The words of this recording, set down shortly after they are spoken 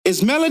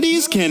Its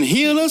melodies can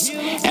heal us,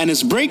 and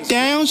its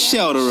breakdowns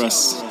shelter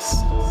us.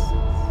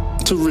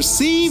 To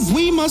receive,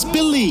 we must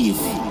believe,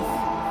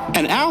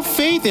 and our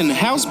faith in the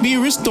house be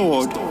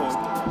restored,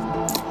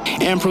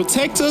 and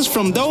protect us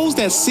from those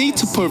that seek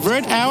to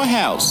pervert our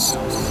house.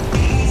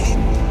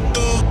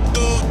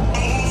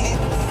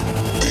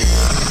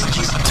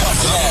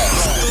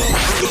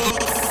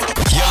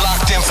 You're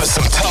locked in for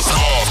some tough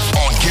love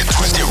on Get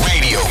Twisted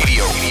Radio.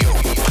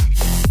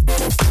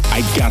 I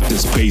got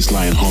this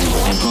baseline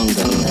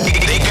hunger.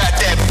 They got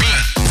that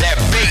beat, that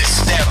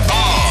bass, that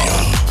bomb.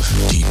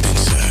 Deep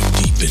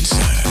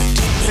inside.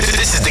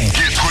 This is the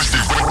Get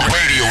Twisted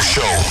Radio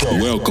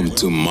Show. Welcome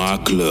to my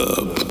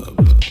club.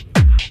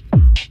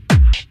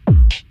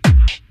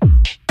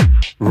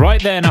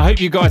 Right then, I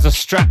hope you guys are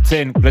strapped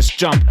in. Let's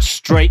jump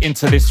straight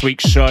into this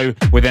week's show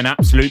with an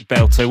absolute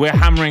belter. We're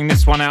hammering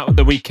this one out at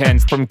the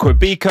weekend from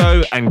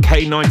Quebico and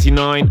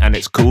K99, and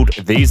it's called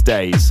These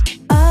Days.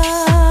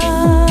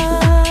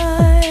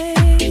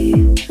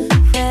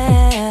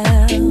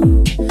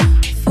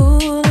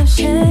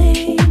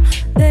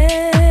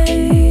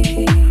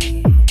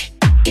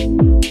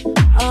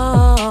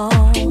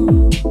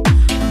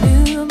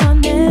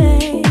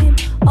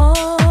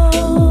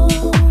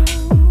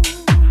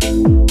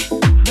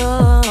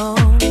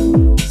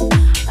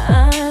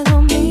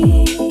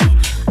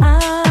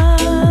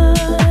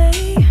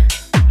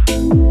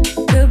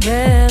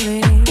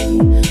 Barely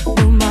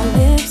move my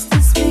lips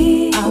to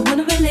speak. I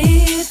wanna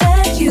believe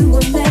that you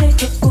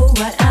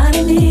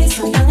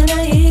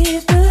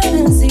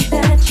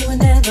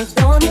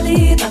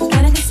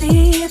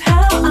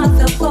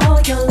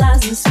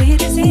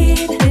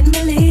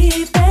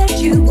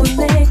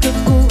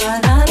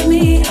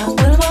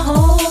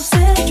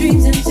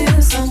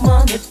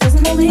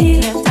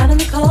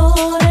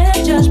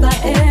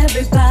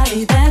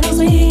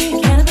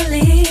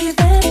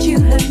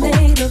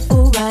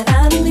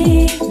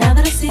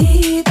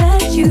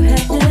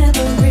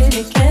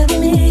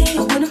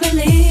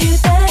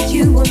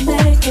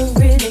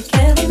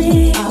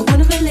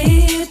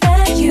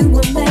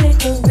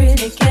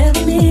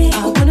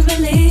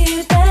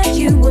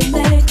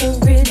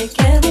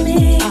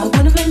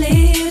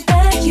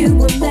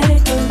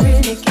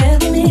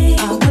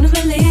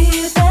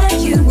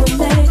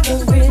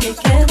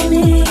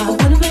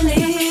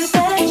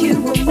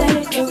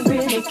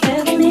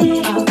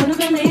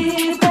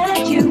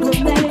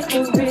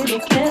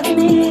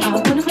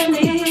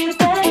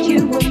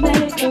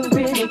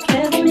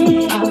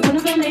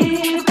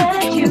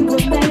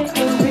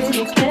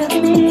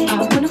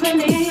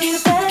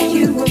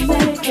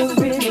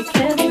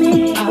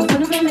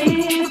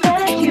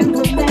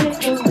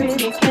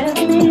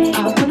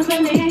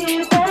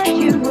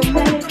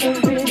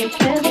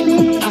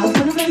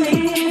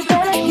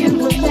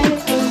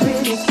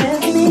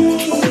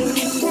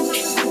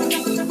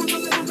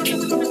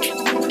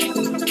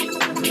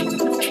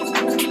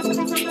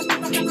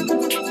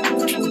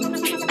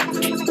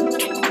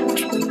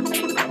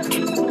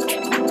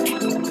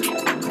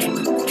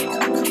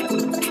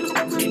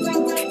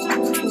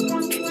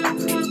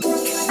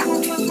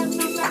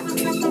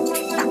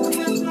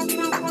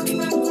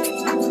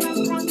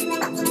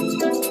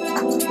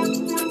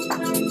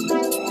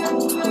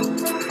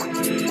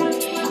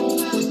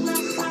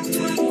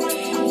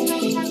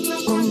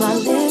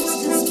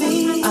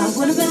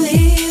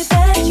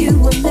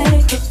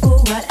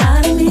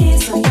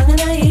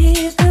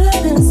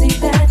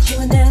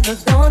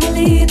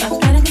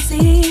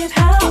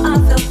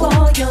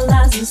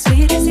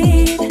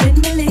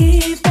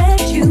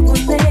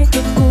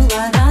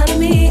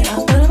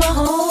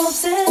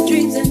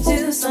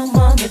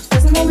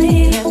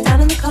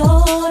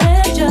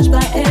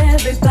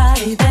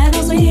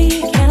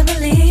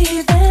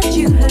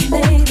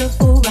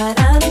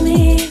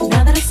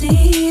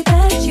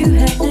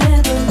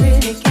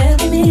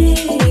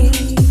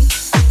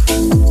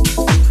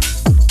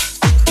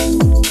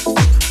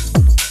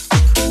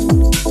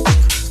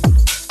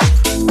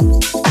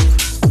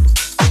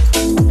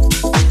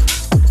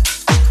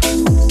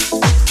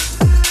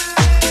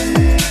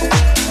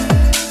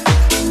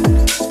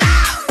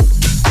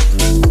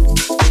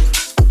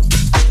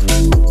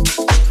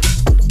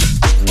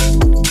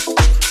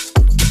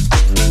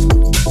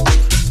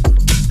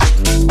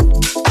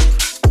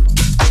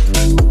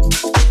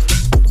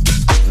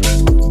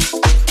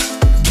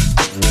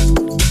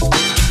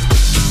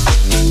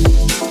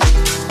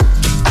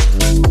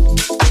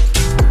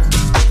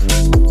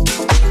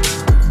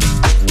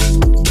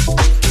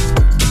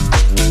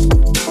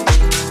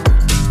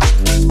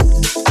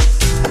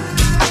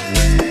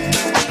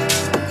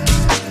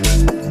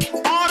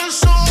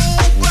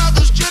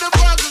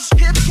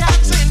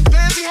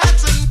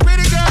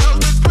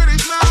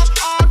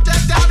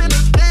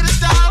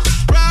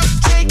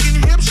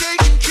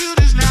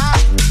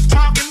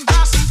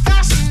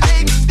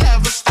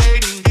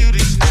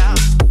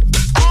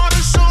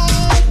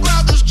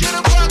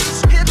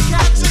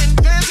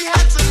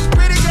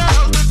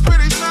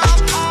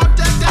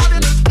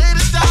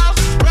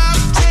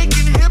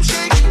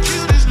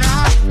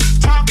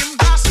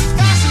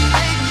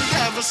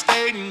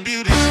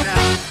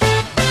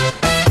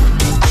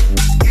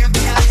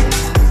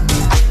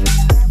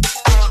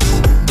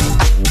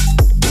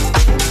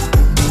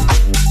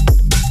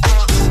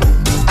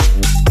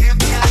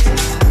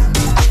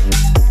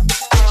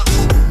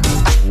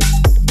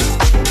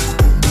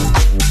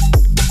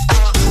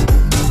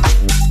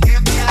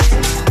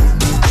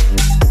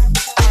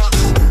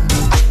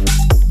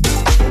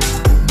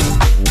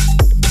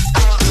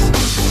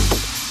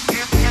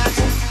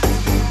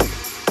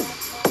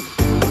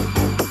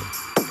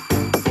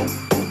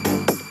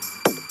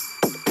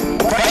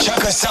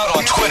Check us out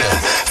on Twitter,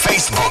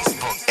 Facebook,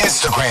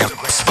 Instagram,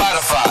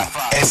 Spotify,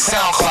 and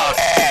SoundCloud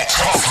at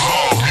Tough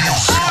Love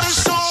Music. All the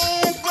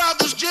soul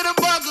brothers,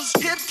 jitterbuggers,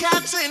 hip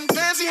cats in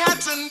fancy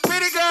hats and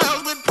pretty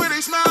girls with pretty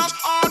smiles,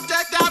 all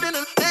decked out in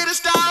the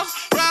latest styles,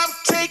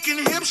 breathtaking,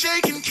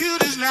 hip-shaking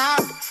cuties now,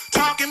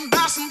 talking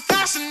about some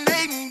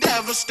fascinating,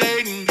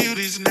 devastating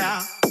beauties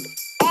now.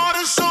 All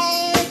the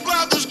soul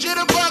brothers,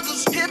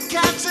 jitterbuggers, hip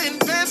cats in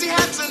fancy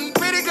hats and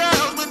pretty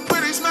girls with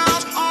pretty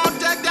smiles, all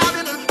decked out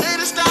in the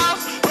latest styles,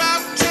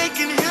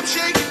 breathtaking,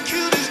 hip-shaking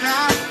cuties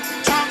now,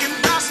 talking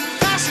about some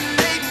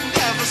fascinating,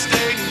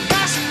 devastating,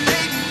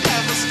 fascinating,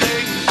 devastating.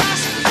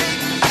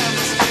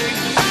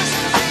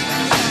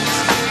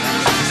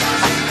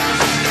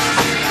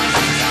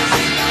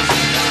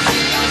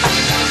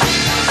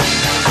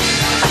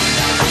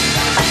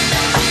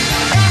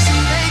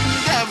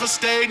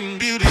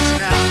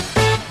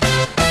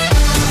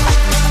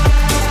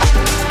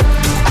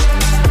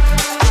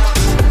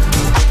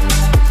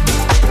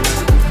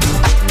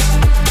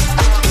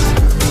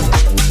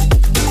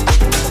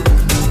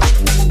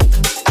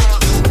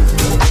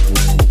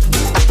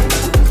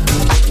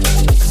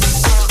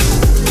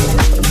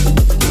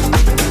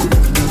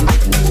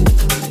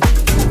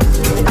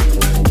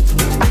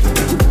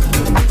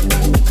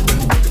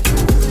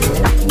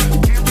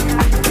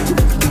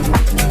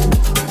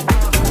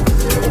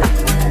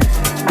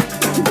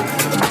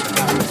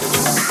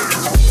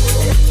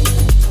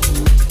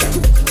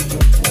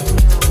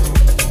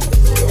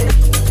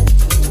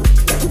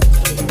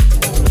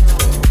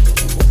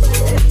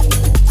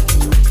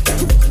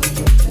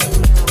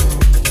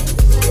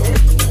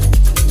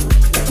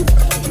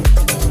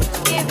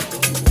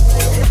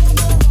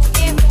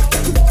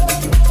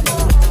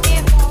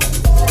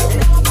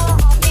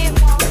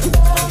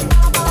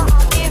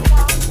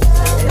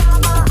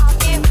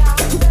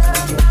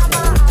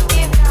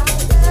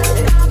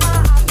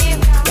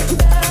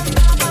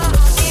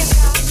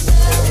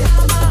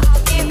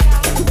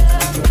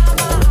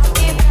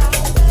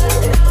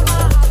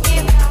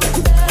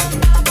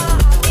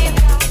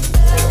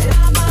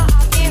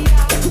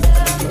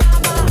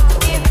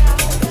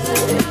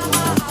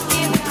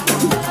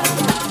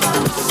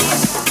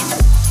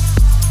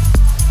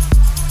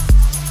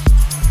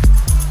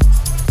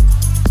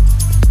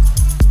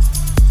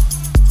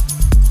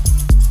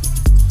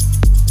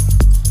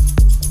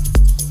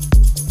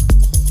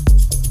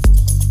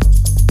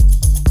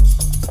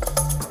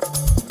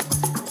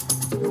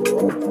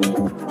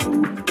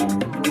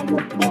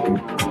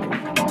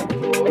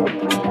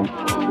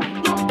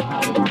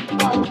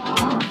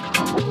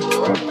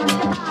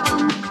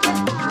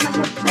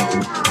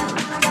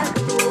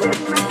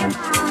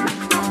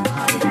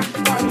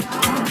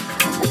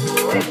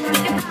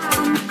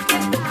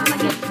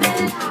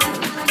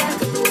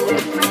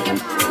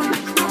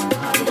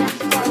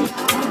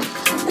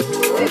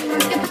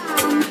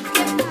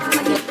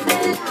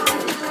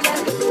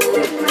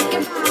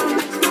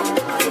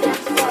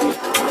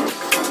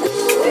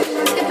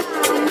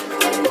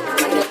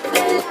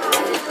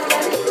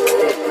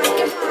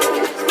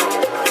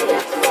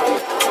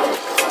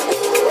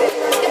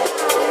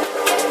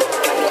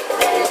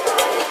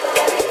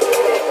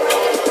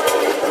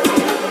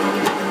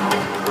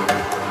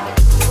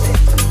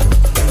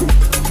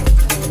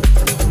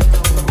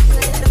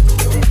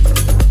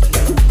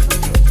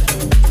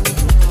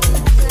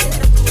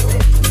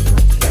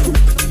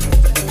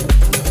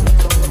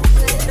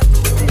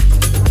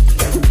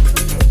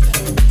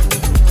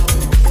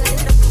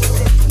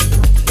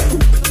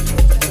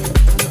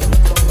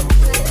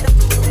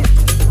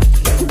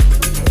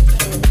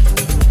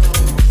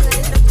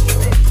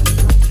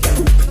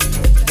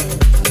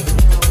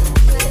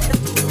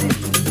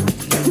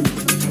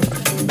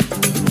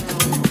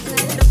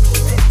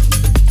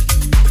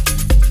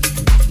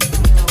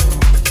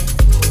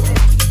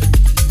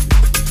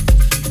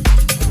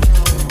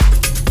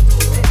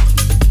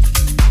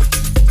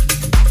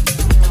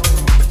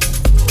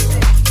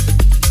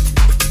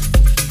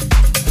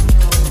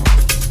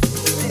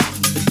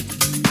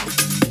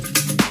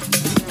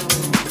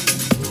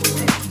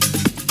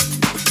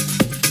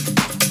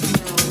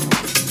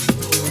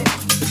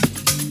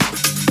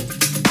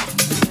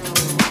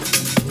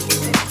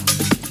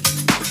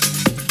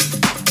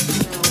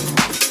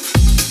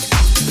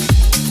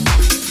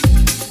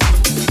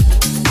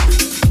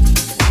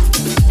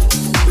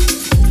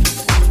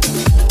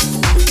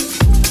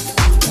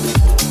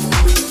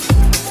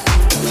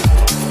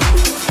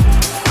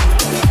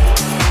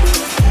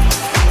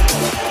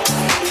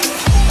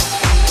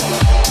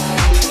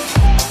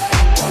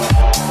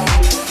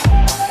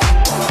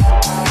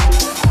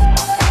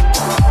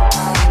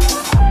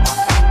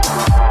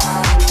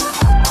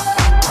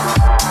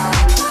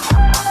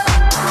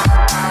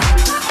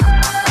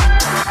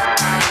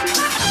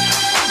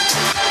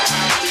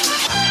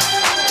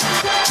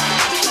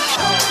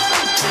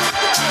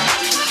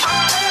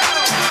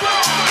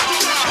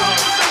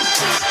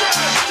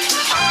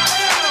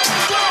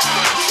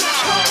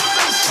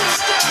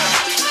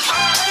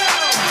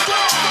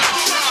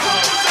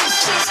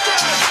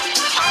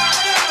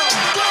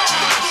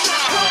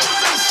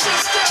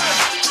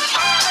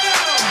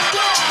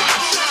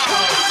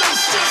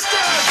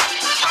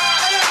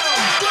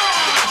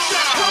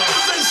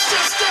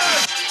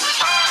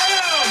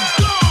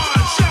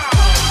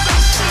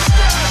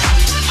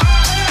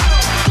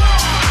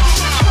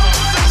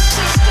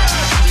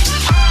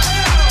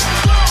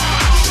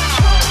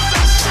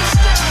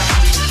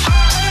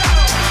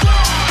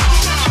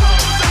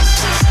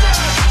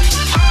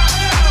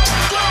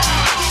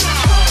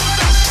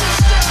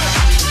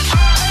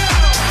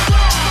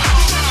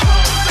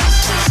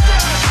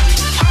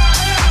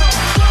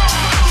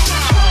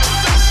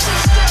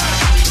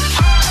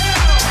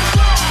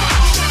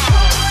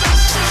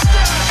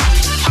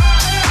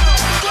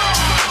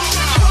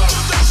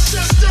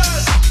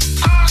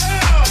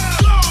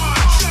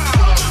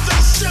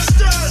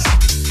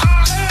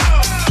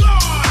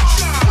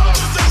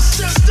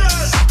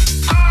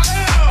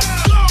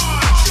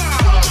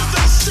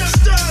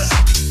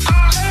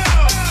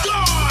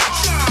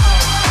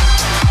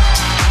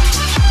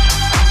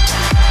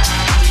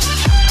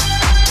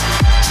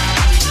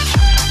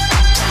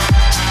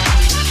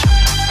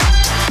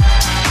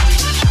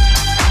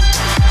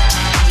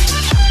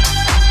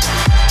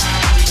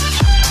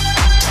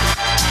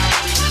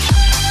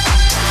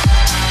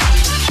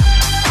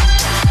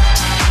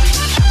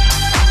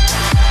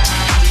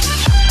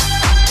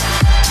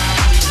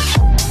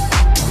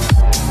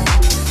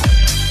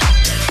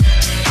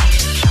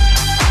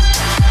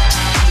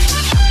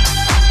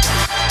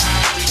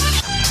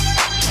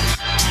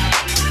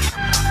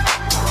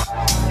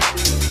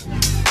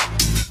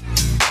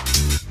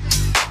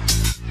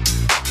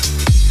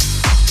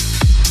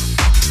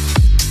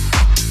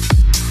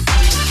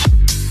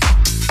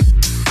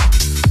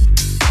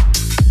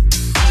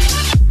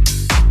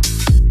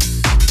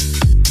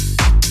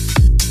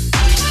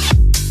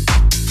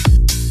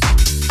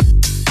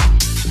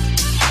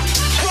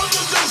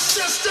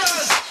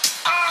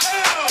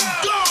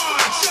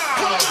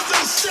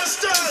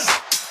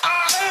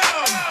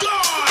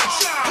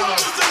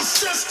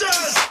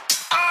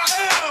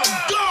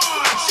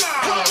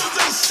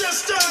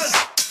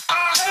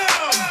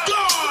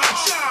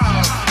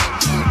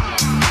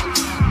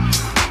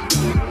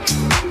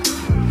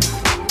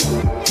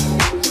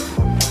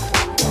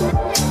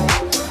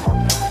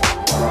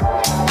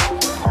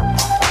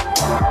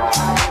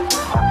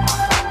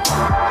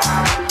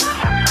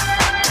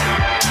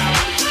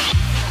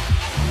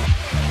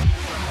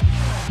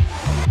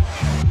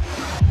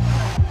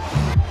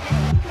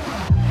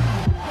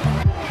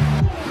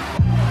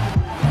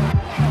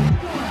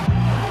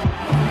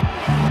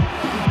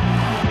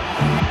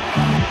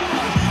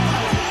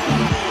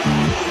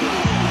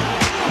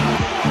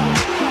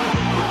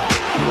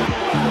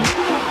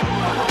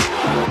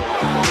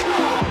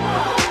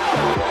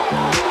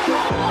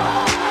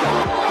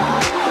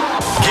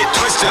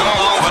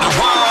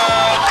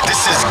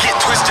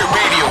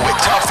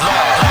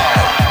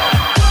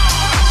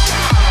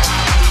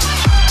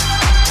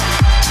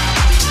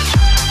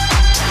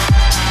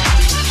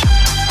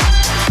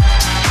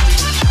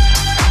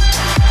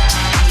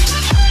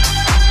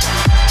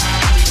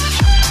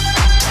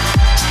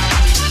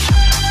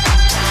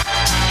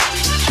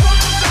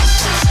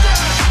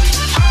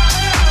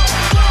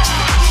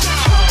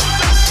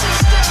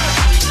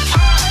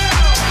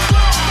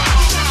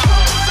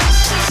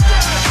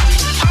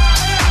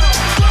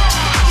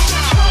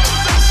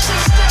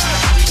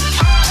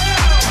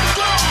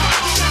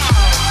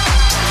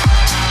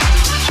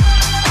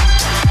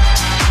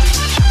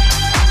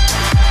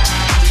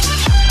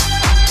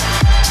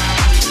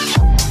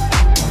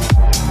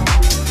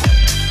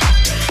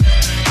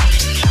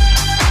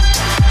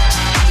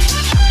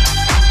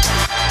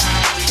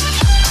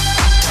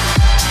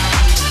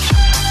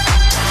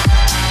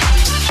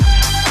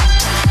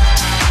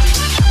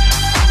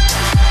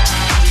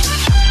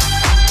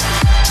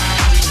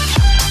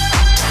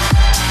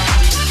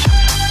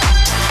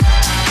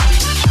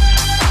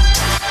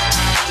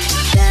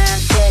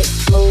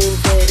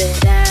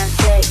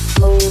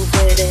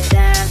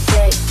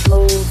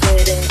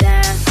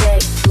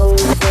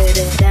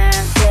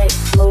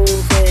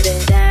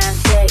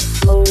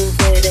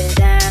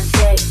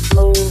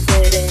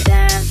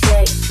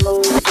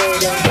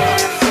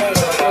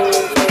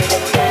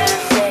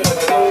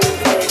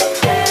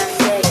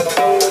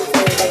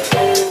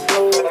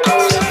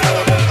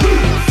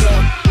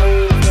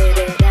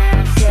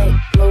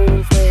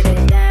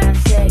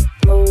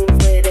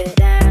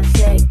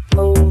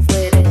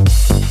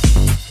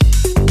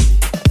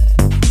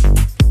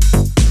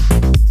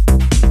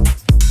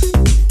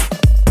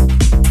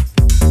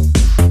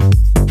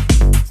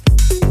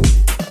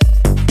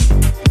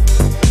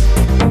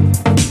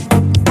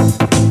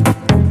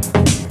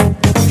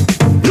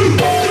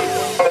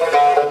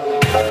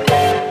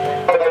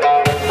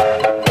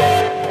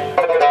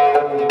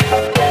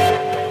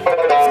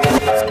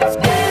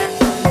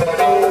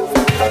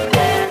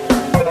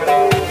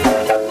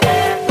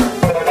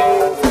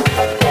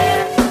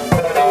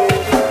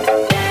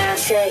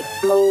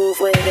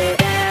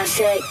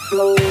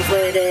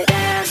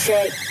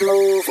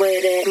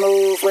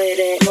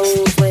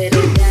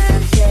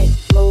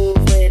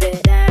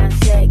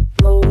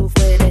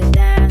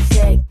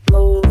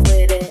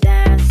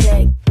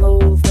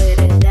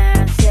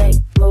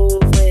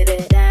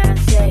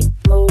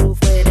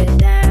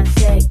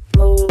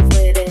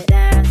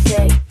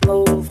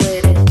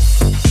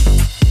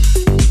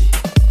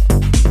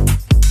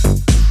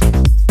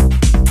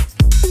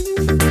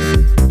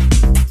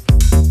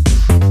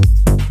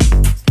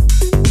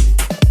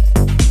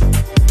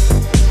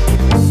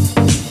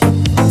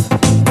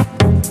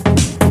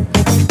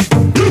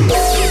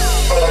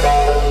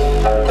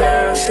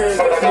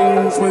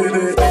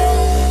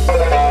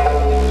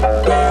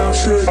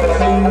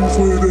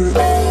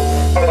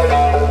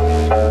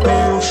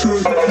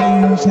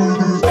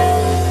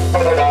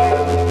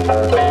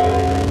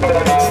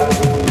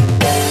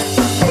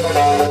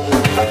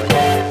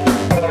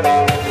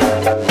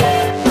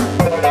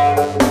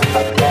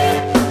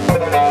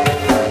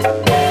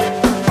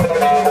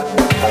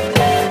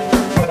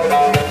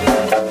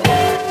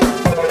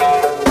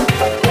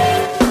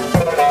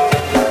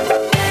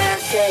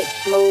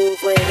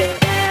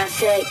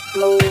 shake,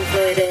 move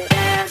with it,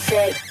 down,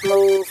 shake,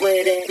 move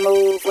with it,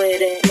 move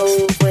with it,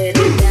 move with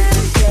it, down,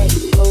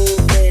 shake, move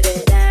with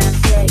it, down,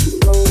 shake,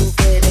 move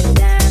with it,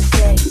 down,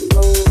 shake,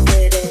 move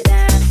with it,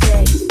 down,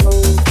 shake,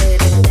 move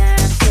with it,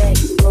 down,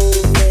 shake,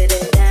 move with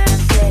it, down,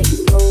 shake,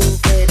 move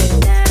with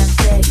it, down,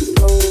 shake,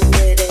 move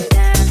with it,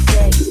 down,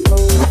 shake,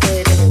 move with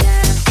it,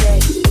 down,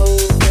 shake,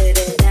 move with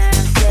it, down,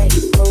 shake,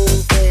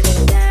 move with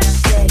it, down,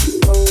 shake,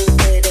 move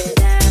with it,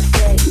 down,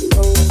 shake,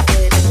 move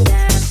with it,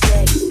 down,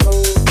 shake,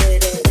 move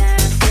with it,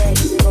 down,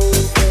 shake,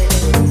 move with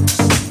it.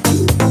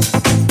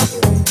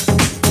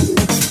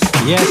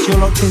 Yes, you're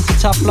locked into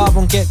Tough Love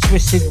on Get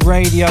Twisted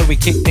Radio. We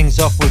kick things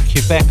off with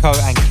Quebeco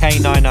and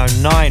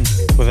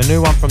K909 with a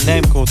new one from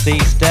them called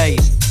These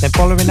Days. Then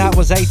following that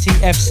was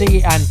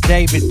ATFC and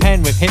David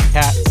Penn with Hip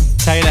Cats.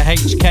 Taylor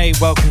HK,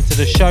 welcome to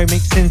the show,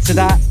 mixed into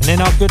that. And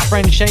then our good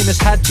friend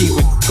Seamus Hadji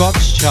with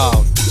God's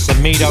Child.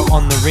 Samido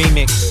on the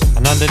remix.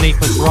 And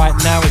underneath us right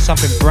now is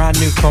something brand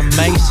new from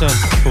Mason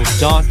called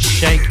Dance,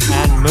 Shake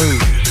and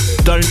Move.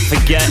 Don't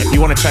forget, if you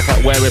want to check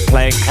out where we're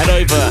playing, head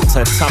over to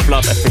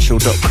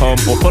toughloveofficial.com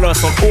or follow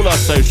us on all our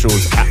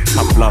socials at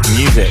Tough Love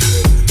Music.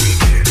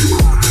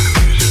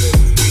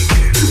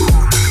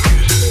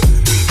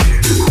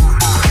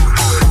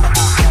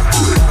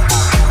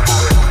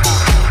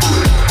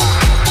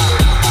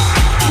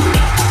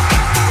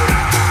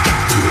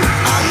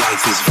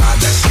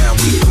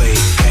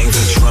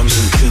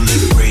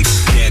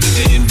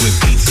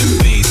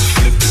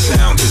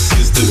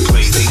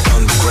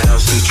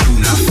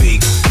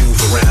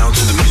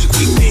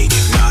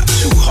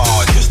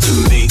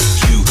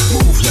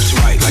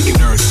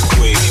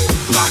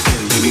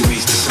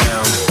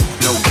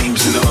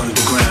 Games in the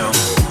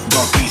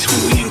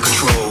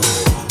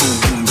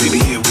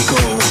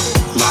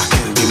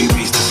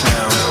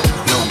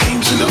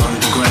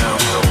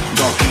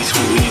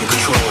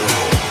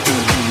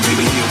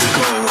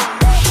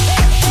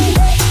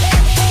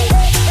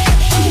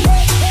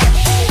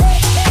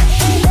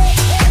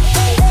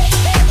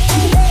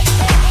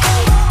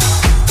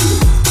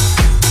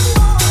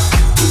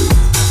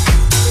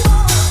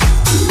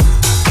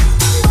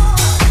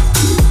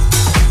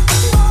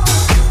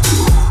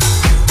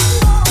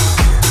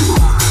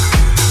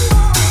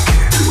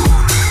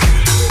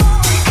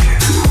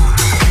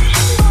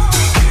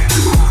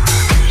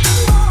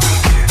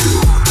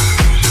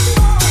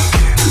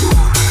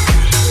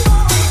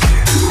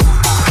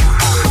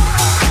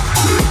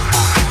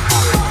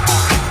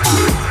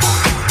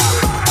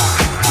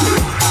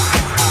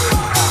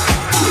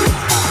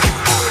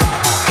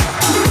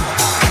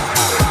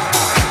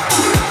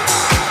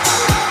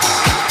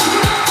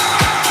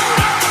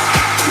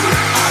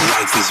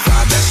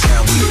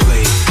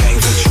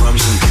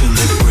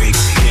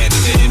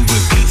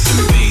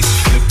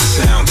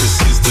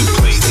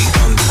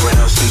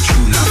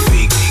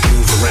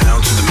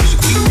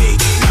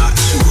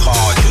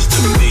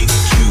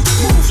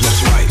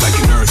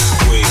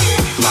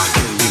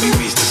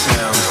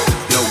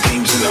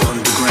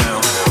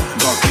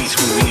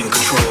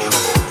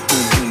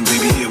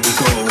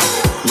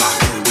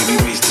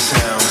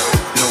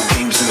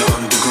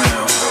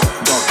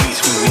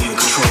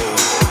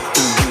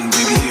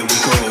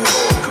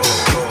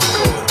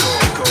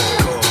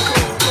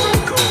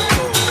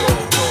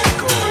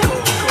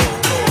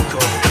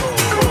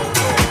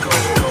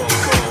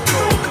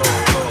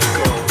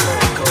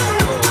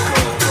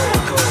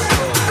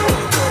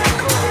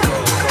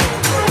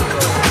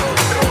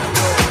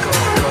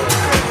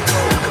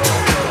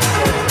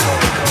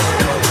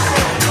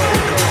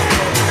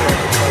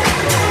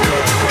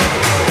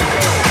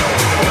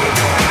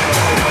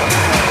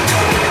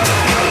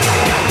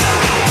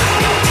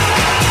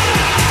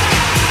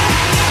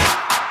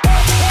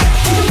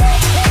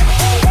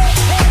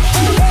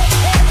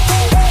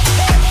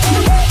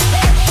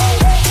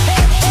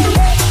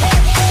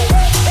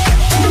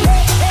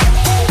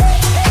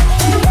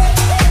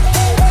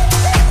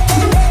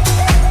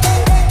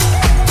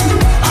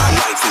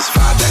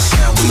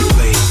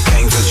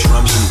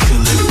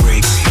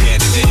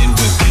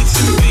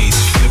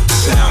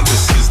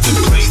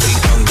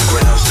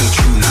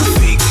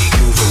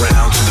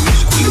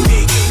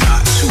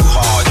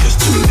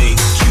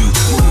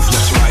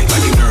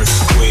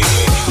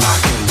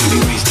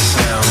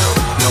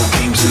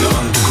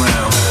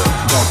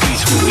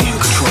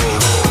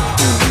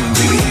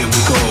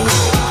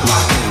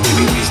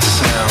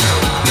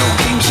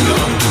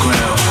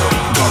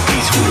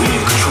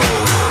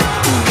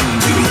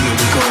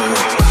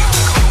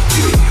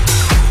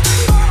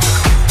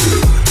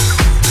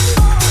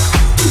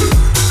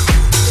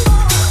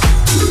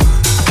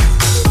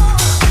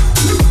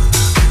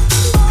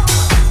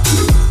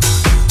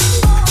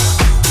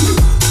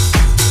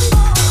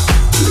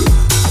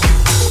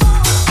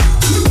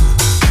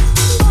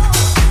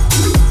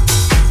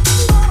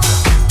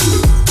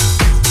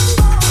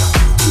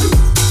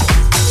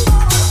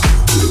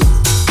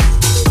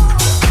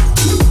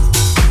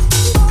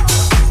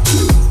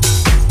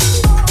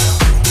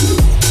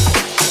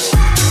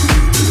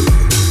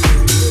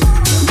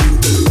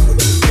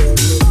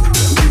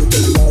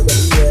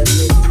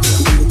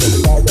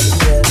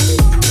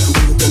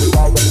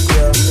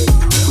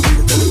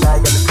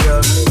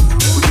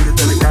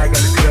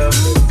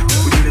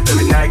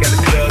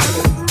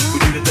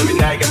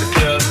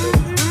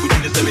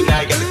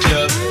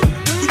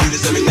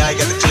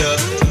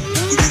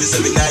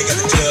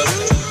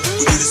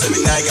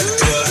night at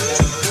the club.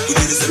 We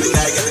do this every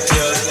night at the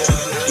club.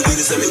 We do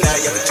this every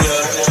night at the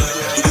club.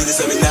 We do this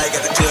every night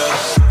at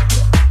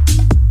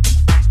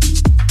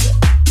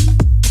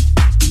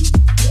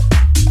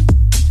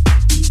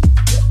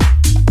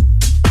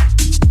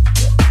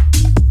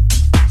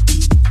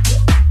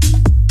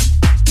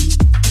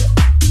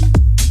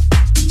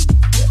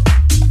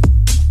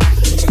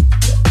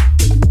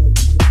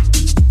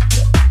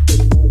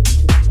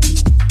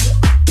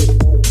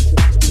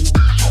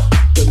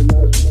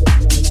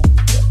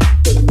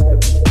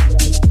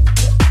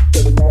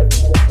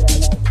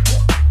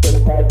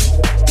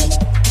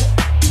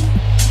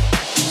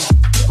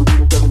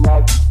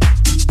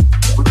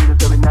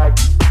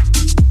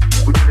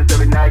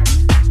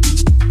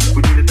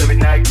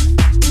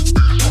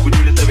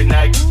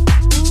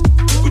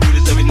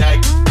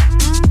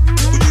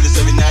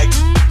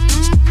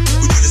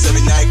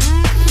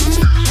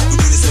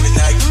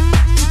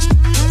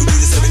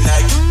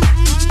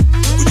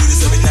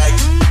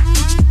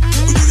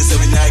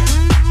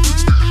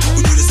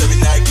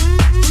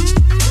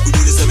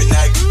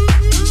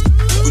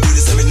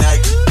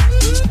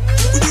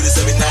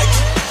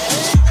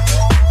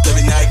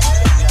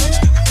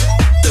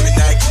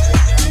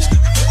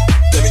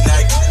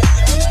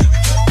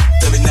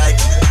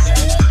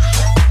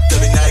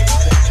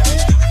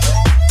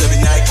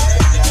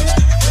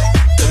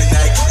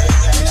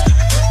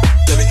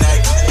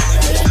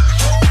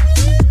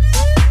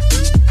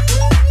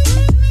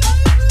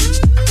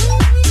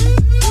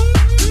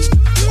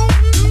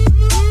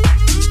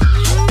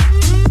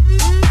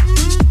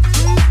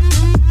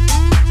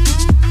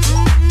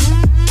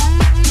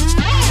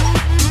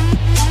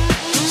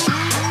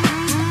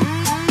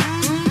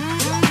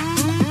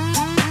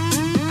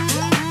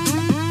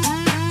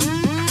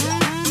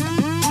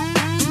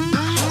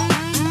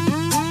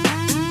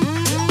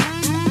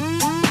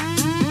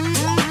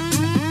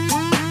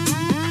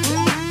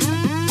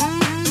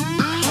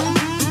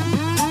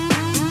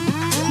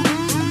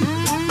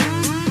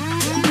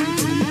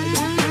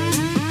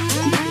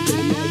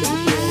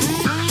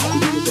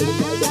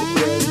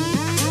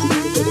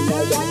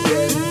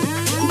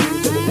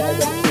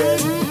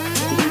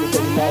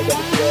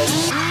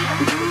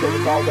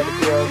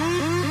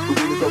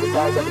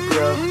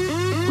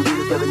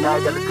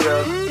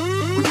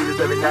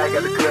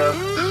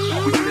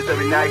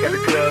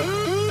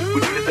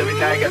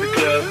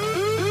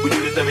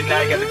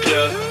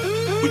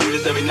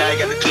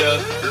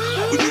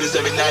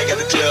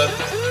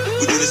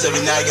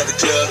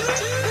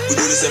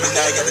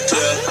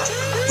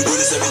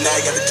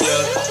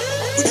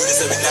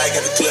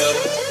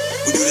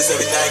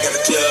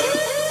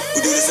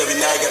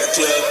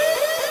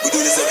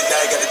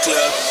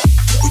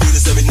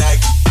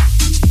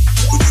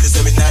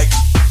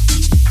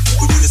club.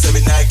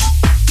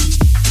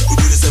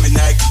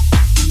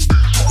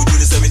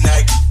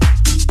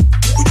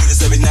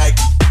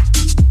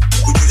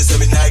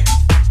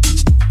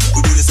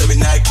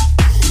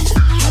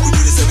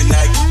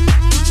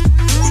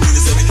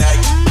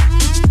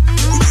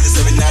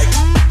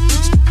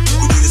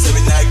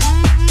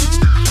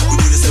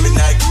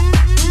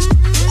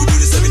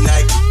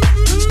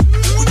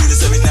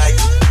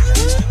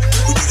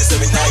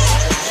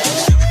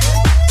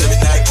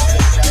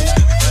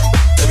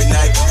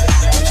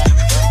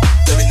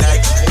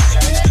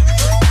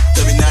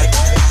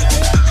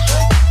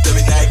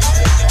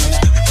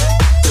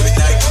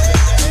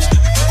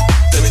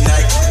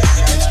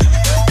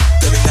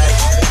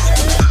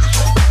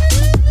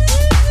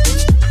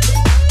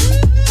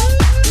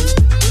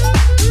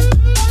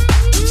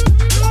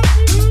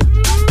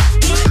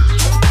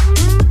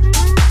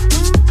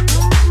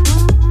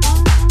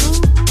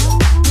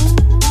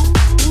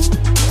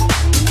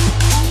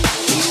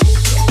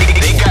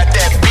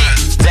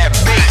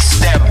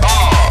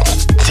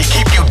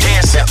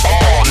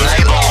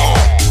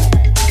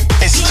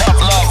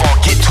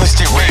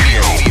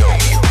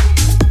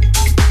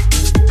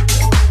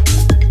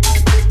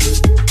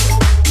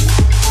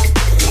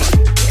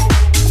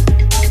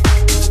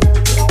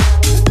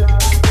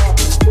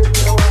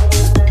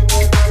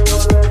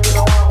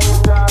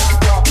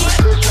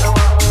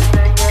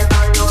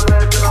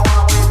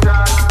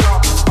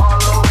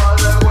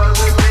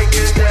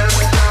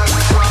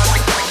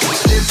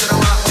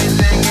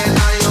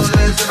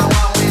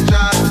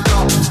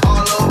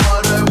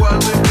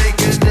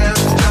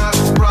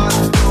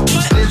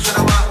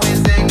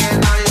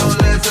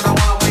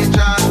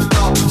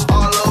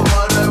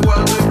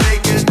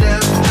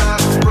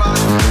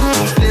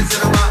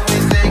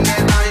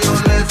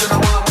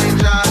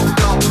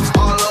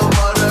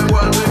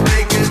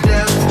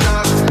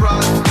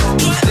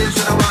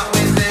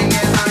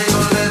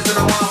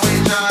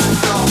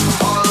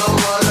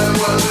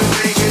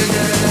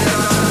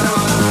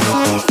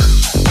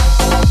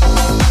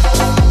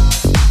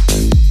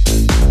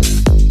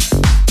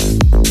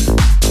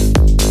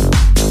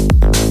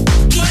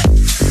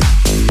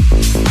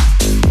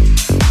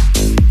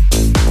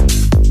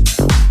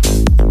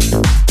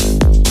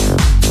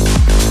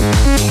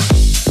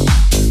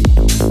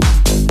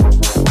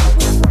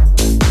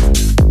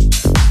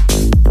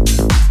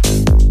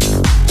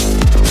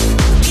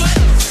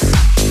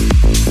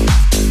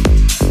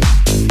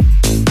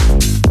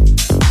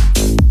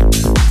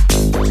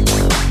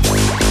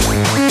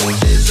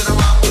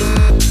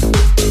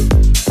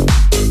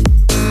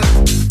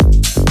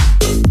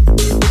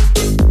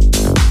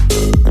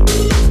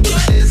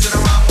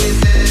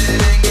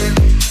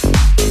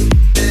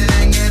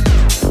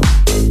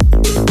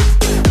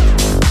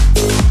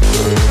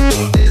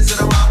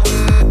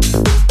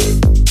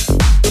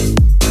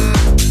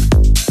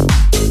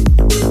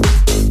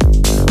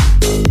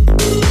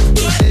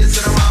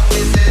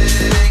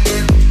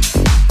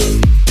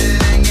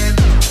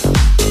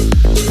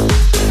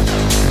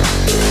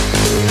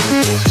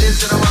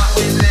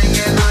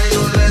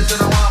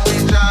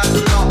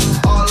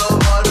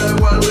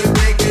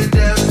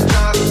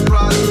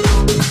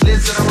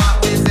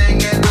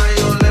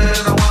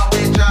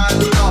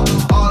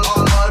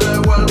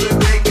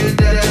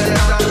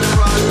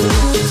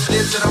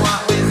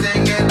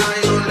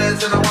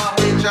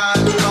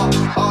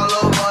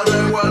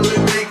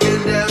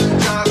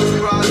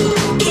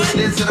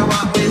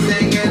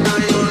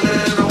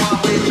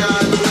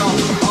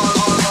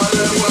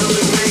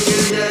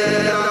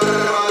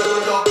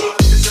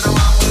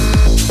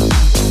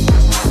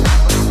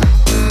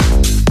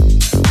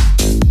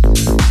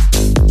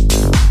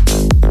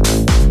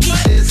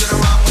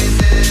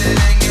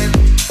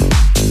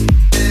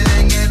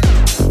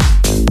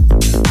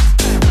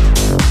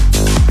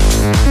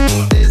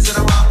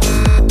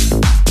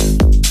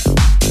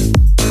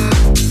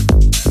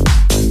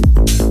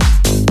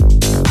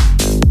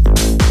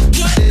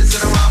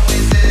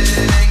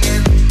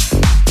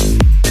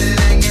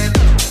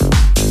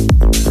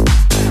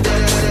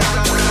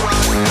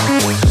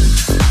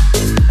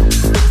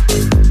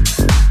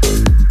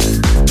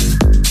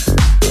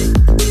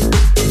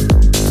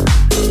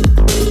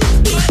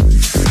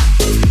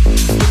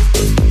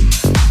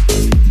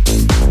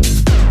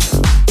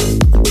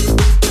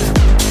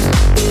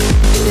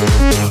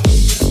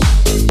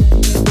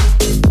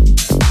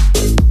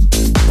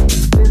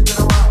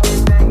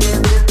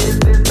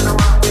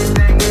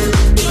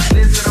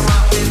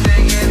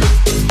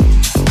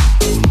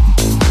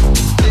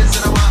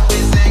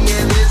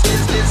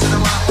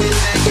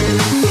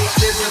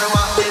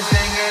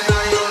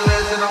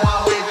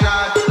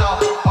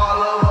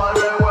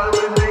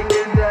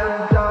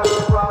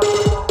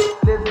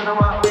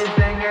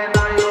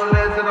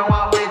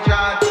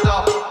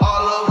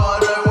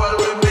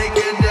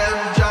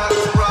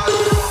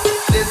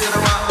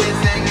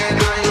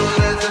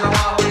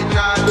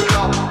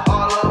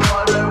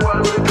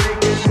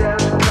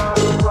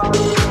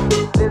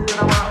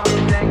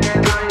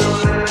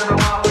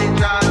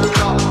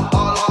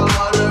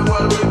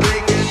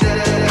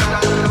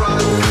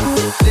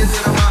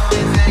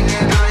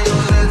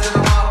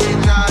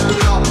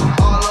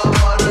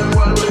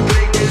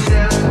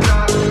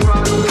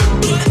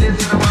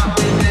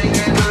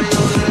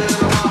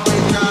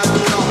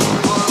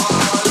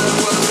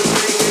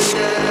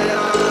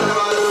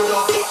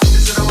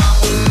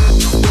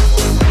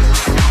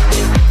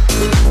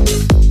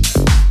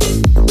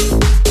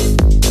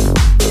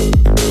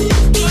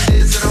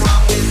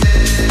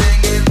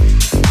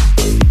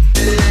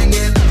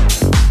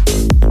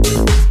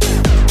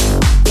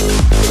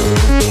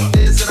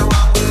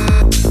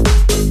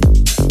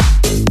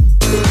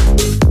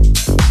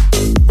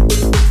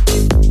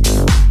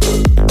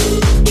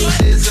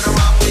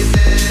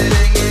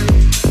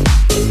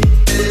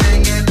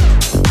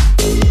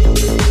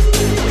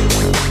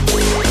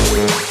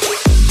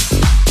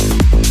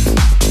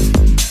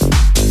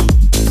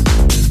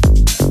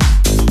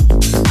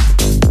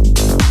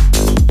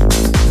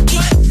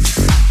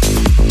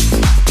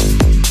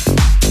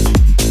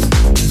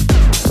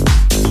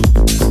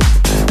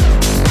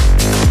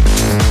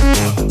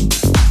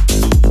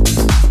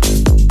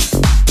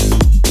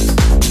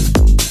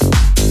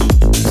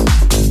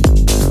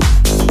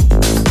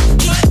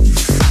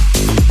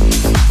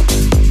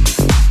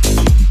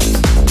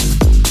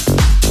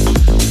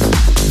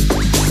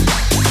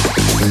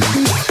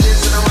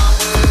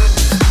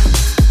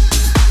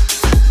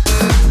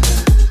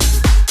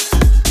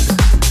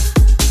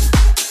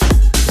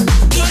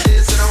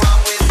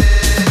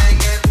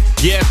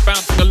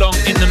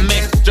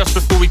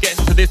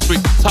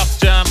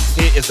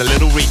 a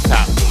little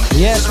recap.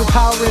 Yes, we're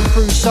powering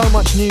through so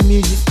much new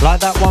music, like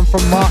that one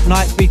from Mark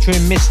Knight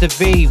featuring Mr.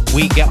 V,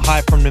 We Get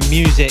High From The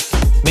Music.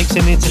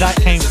 Mixing into that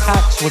came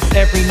Pax with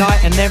Every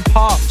Night, and then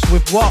Parks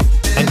with What?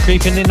 And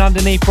creeping in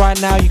underneath right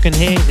now, you can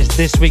hear is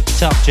this week's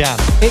Tough Jam.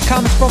 It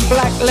comes from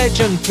Black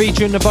Legend,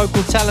 featuring the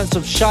vocal talents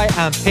of Shy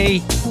and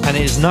P, and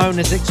it is known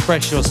as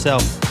Express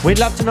Yourself. We'd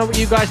love to know what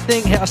you guys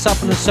think. Hit us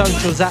up on the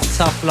socials at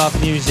Tough Love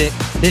Music.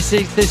 This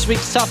is this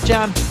week's Tough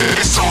Jam.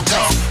 It's so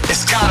tough,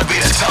 it's gotta be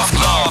the Tough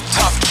Love,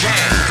 Tough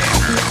Jam.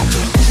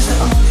 This is the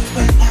only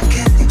way I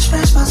can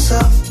express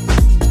myself.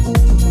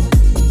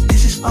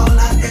 This is all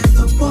I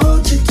ever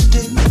wanted to do.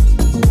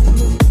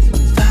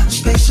 Find a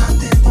space out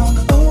there on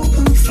the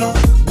open floor.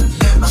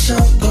 Let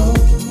myself go.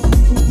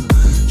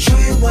 Show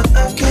you what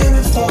I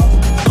came for.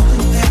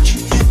 Hoping that you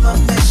hear my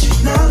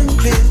message loud and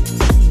clear.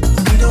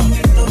 We don't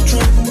need no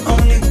trouble,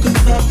 only good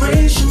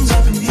vibrations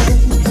up in here.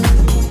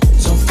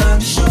 So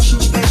find yourself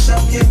some space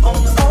out here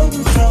on the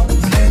open floor.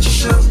 Let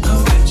yourself go,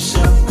 let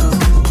yourself go.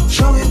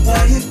 Show me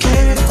why you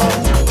care for.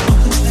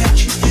 Hoping that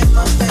you hear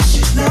my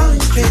message loud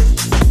and clear.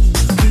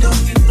 We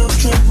don't need no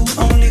trouble,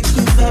 only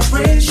good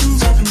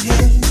vibrations up in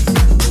here.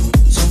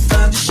 So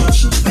find yourself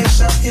some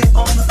space out here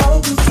on the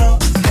open floor.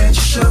 Let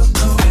yourself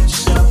go, let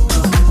yourself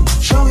go.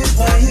 Show me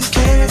why you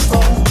care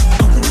for.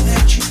 Hoping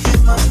that you hear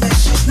my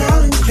message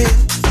loud and clear.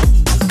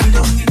 We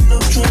don't need no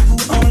trouble,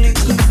 only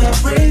good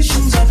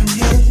vibrations up in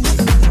here.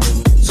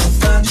 So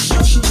find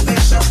yourself some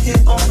space out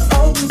here on the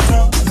open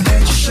floor.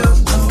 Let yourself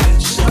go, let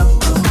yourself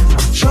go.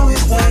 Show me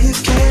why you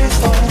care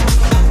for.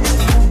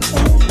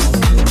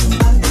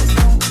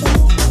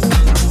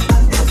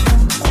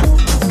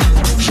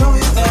 Show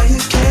me why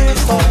you care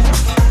for.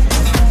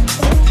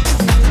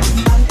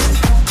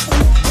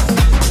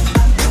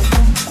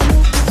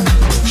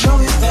 Show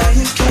me why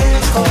you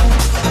care for.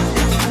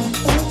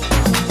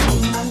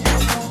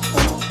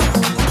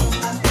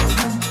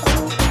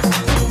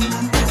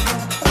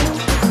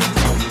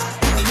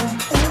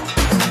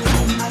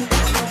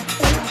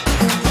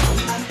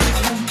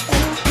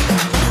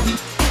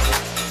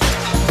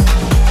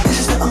 This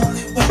is the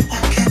only way I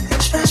can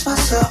express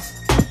myself.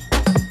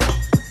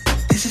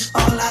 This is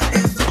all I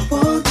ever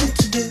wanted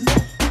to do.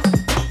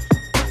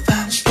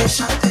 Find a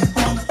space out there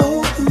on the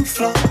open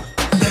floor.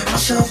 Let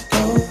myself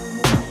go.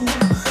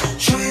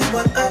 Show you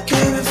what I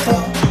came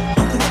for.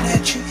 Hoping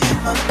that you hear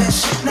my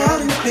message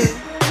loud and clear.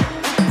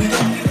 We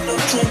don't need no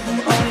trouble,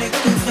 only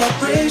good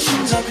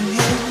vibrations up in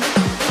here.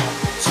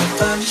 So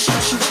find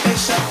yourself some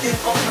space out here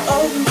on the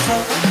open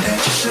floor. Let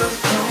yourself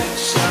go, let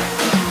yourself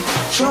go.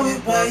 Show me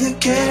why you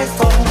care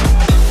for.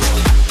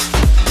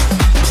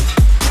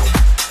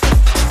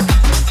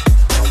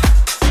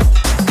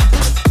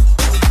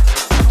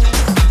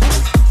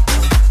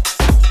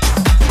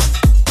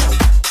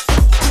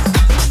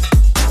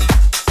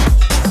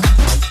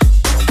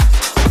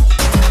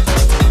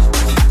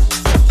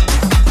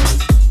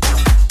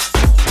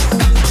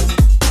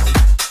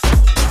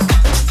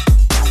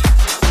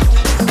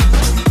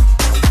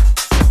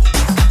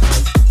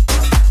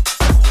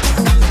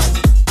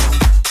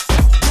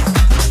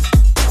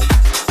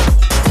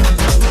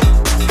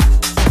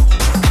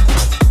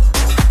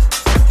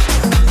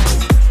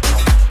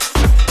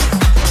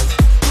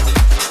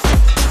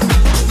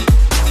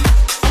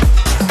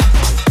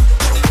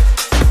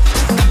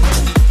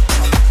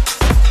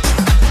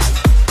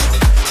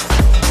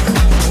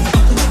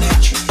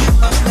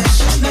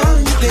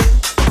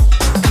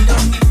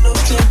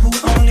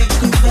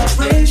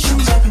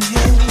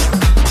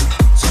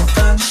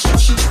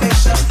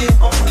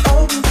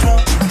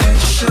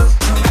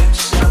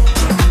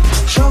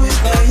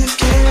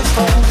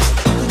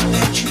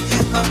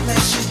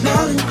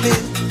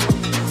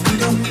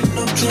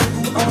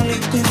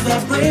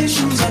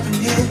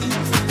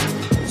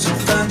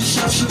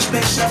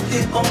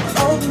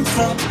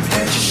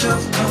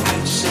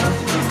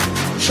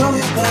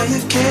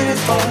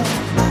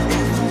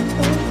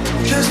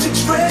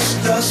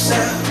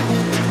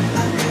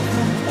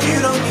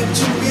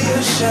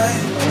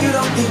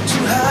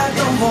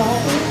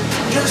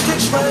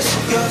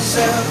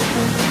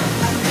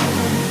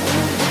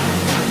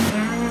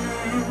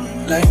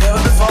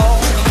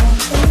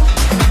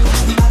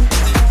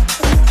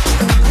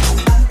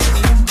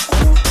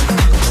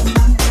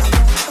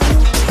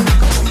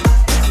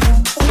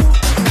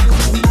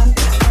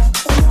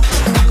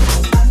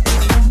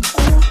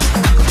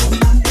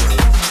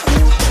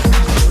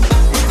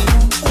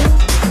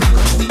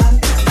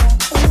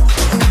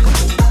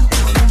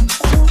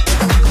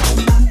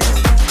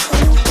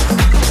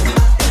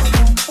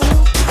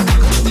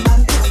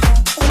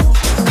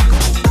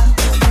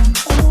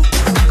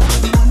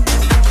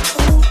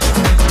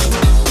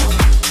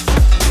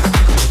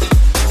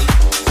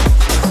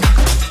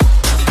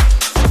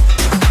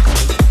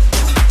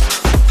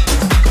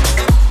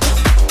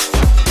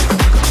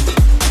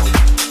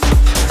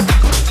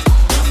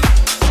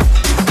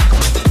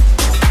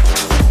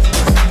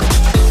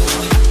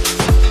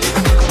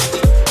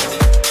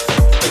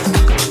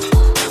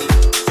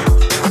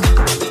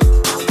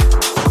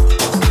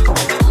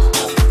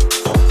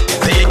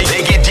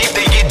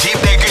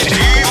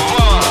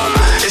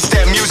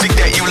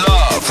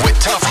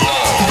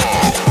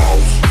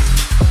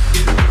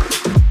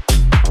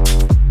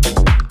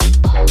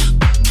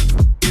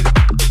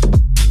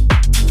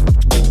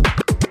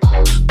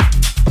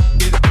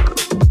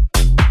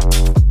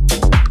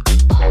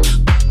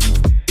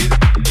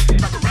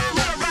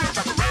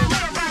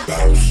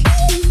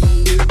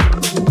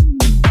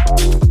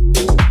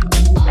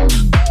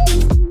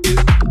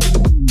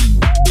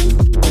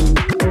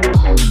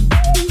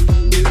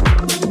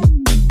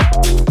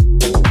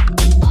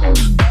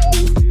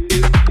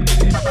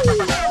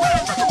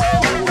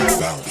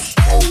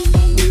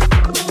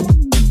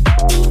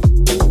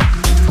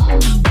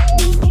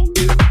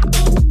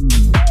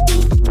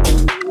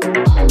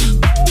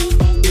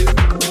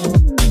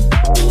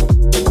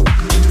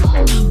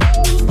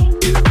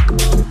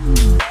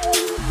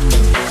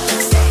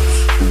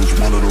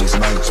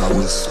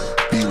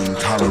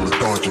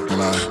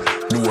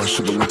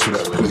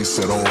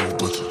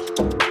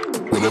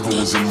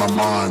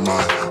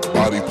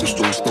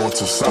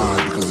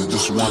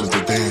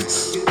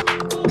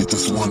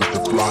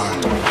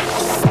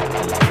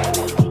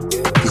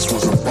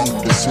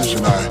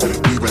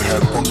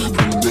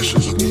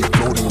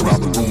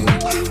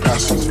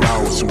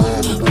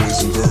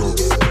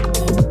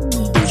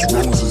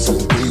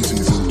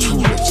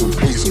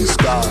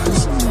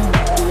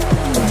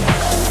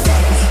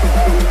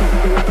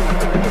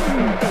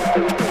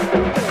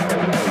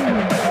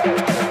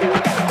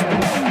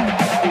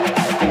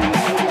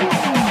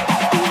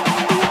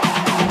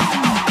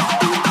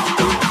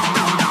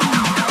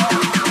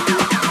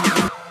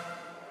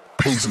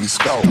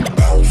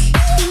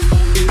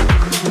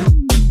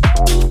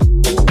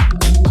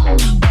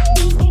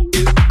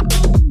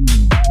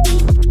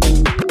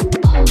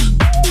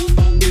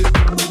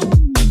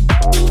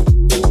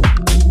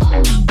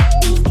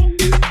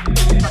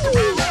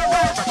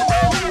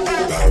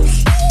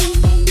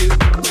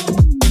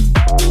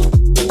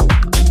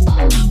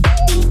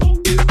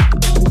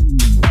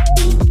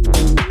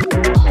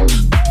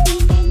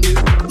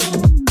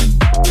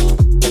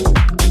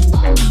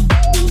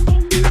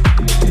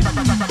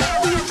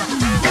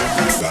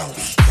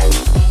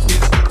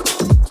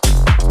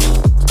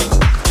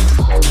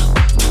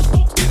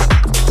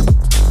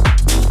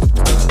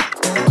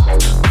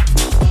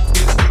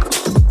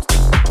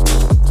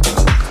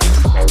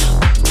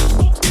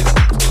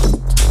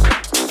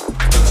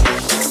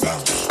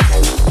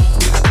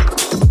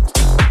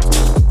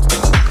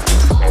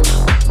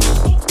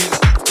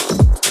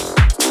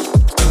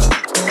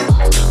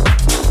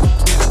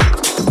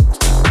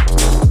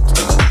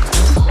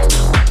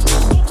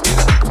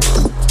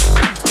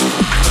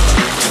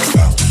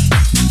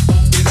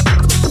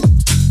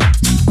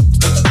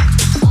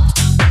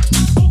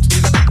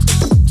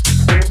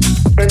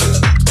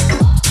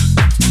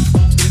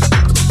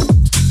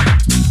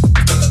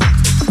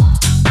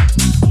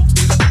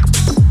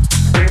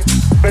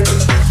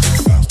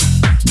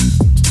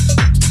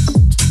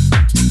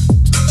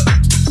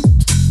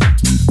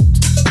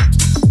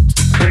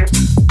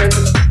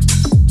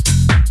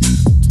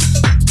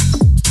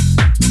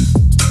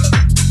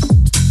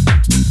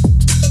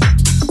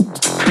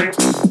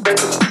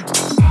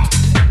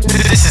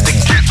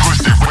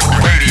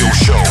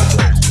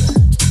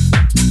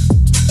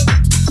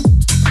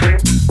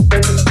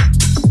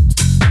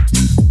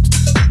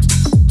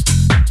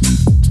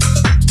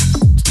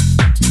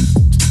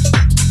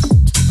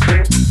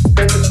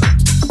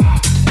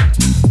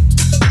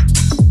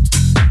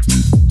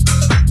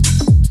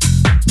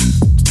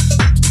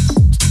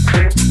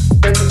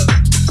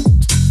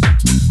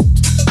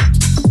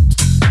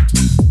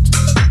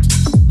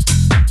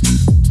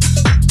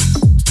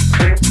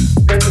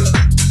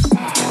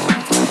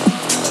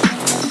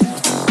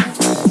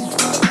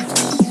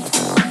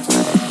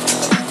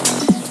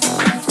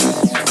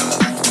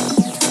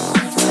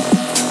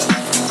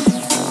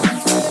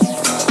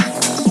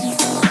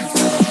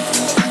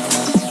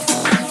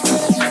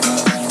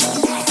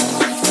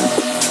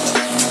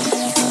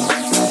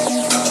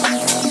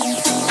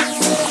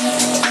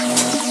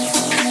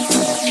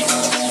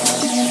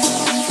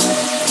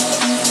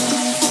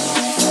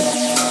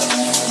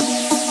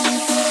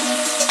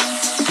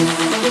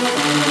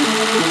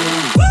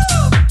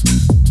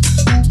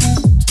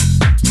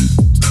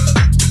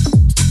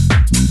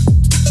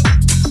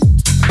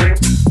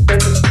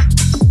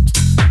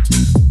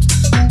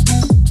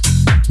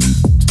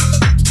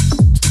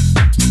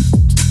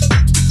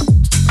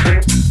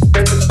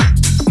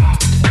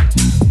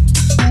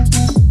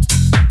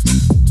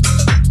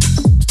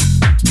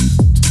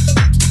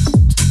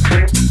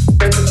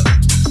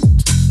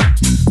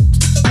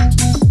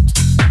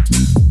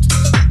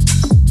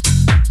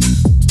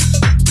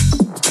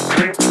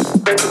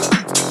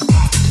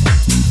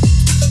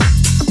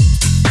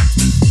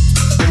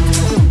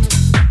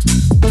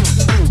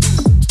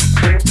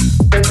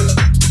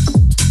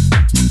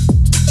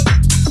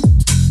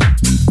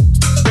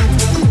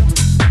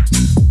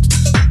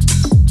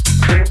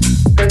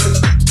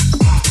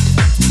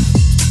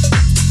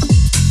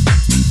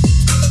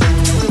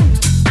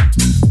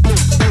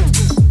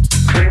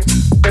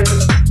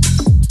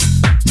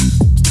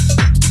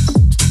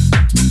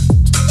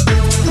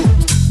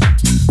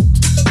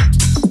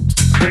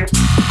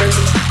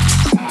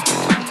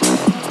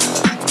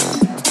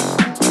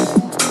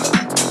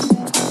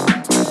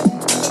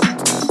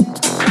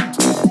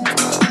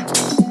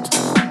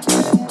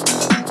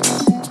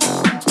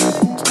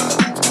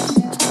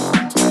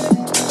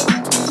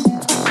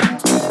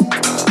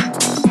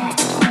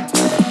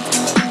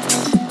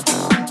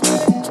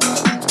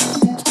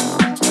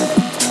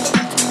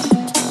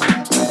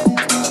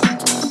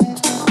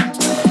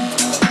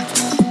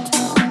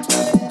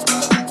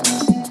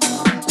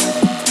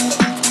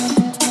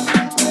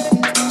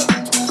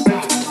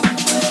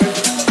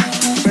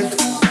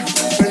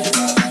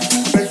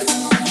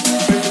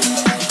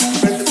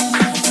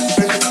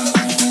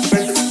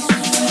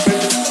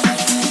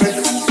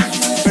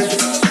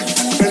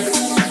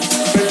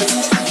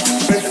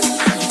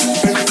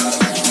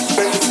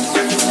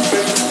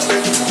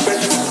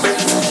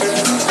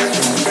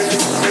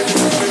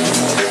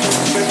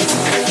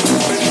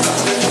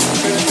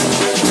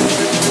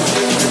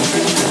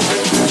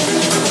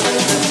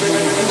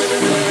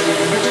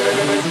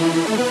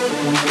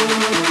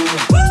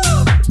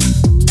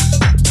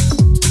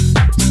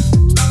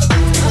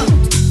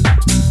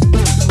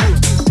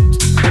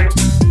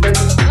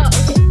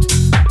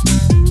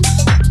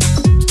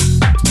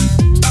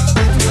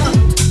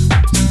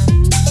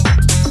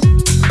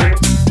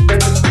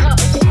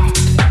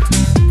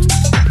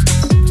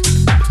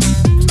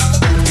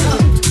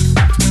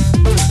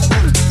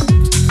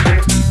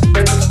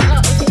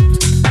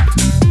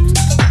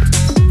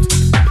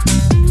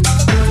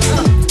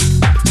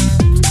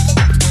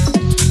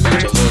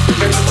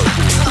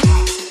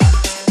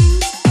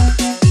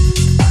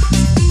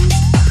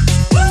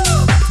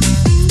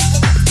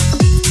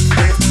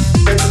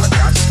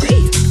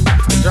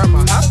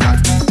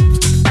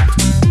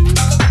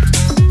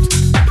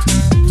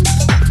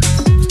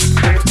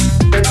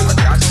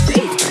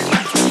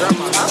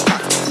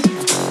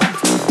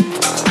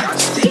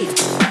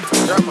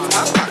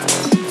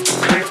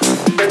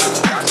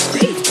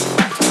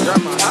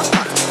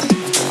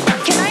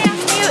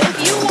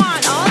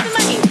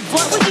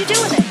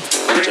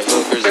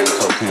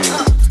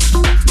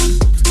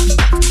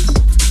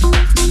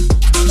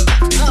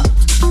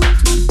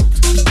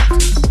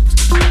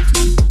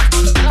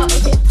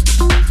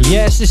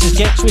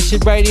 Get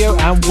Twisted Radio,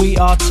 and we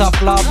are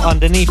Tough Love.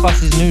 Underneath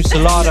us is New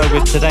Salado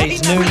with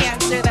today's news.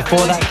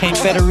 Before that came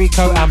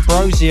Federico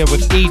Ambrosia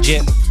with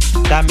Egypt.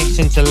 That mixed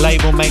into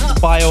label mates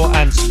Bio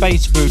and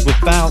Space Food with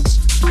Bounce.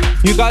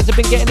 You guys have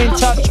been getting in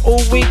touch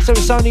all week, so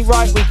it's only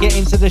right we get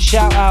into the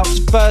shout outs.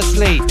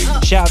 Firstly,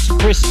 shout out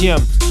to Christian,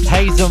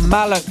 Hazel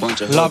Malak,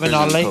 loving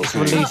our latest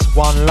release,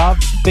 One Love.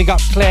 Big up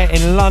Claire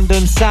in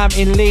London, Sam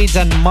in Leeds,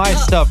 and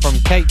Meister from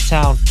Cape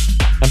Town.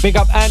 And big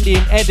up Andy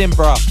in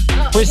Edinburgh,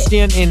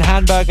 Christian in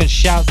Hamburg, and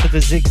shouts to the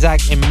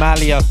Zigzag in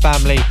Malia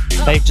family.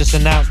 They've just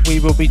announced we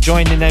will be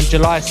joining them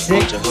July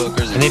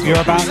 6th. And if you're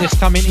about this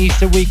coming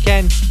Easter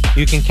weekend,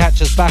 you can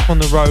catch us back on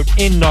the road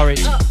in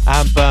Norwich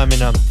and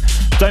Birmingham.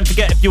 Don't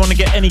forget, if you want to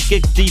get any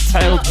gig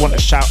details, want a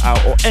shout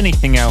out or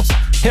anything else,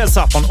 hit us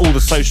up on all the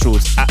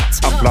socials at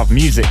Tough Love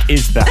Music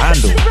is the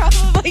handle.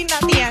 Probably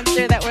not the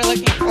answer that we're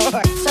looking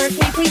for. Sir, can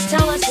you please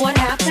tell us what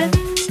happened?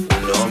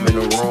 You know, I'm in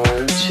the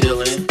room,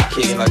 chilling,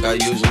 kicking like I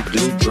usually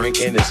do,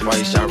 drinking, and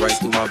somebody shot right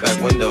through my back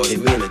window,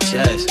 hit me in the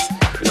chest.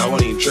 You know, I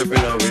wasn't even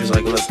tripping over it. It's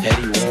like a little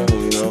petty wound,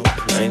 you know?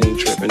 I ain't even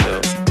tripping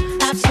though.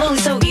 Absolutely.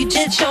 So you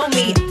did show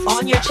me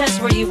on your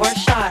chest where you were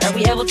shot. Are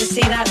we able to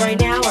see that right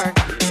now, or?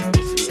 Yeah, I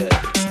can see that.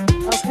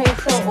 Okay,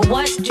 so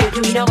what,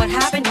 do we know what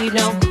happened? Do you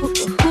know who,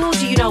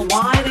 do you know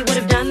why they would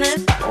have done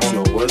this? I don't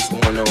know what's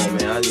going on,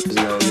 man. I just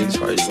know niggas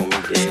probably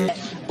gonna be dead.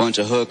 Bunch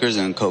of hookers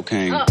and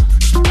cocaine. Okay.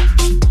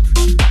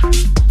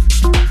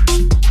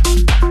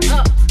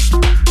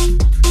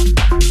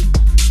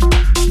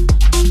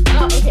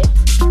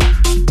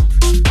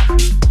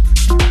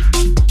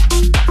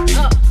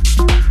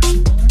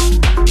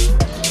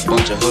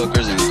 Bunch of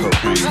hookers and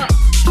cocaine.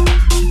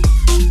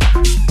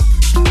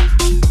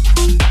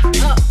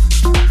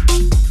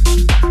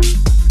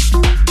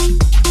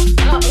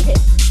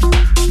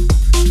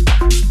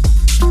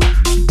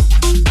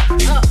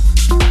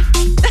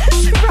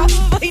 That's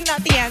probably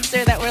not the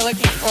answer that we're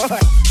looking for.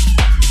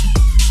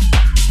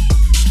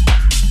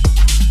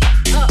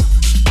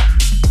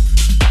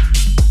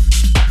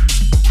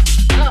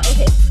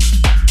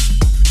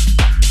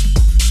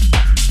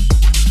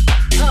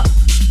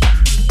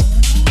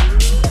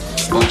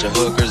 Bunch of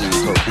hookers and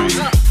cocaine.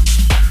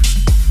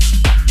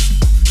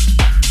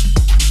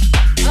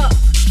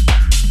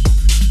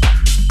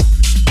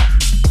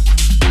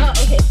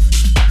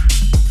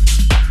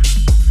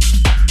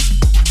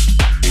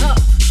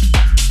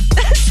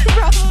 That's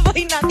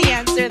probably not the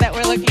answer that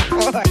we're looking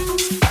for.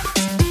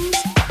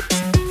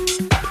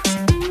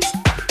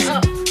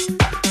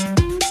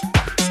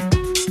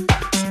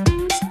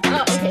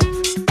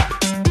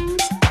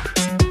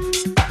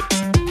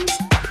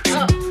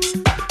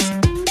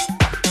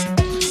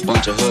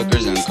 Bunch of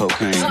hookers and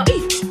cocaine. I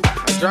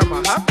dropped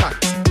my hot pot.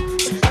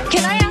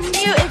 Can I ask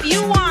you, if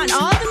you won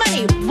all the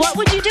money, what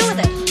would you do with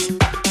it?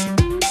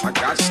 I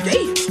got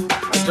scared.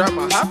 I dropped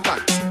my hot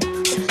pot.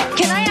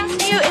 Can I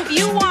ask you, if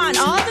you won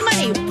all the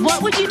money,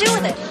 what would you do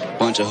with it?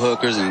 Bunch of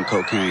hookers and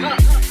cocaine.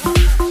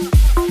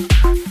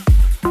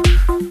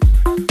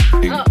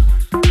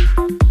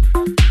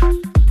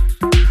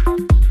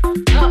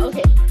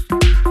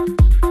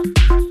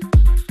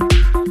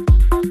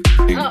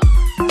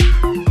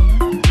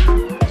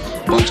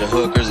 Bunch of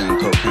hookers and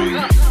cocaine.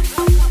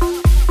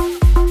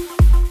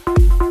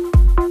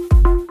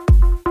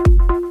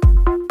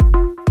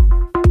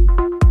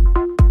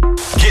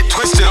 Get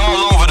twisted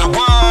all over the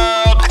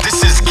world.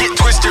 This is Get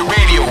Twisted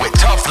Radio with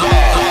Tough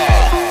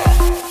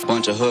Love.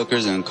 Bunch of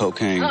hookers and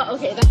cocaine.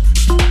 Okay.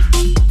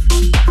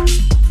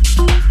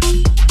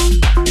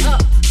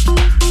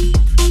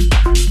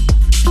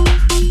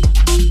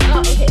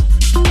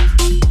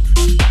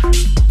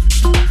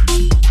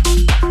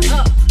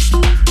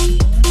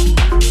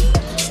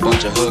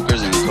 Bunch of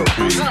hookers and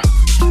cocaine.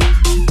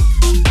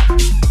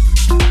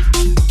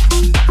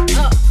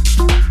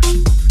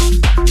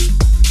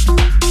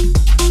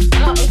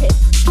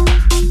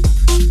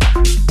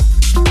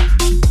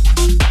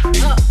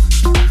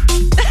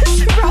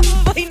 That's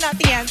probably not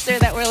the answer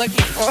that we're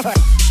looking for.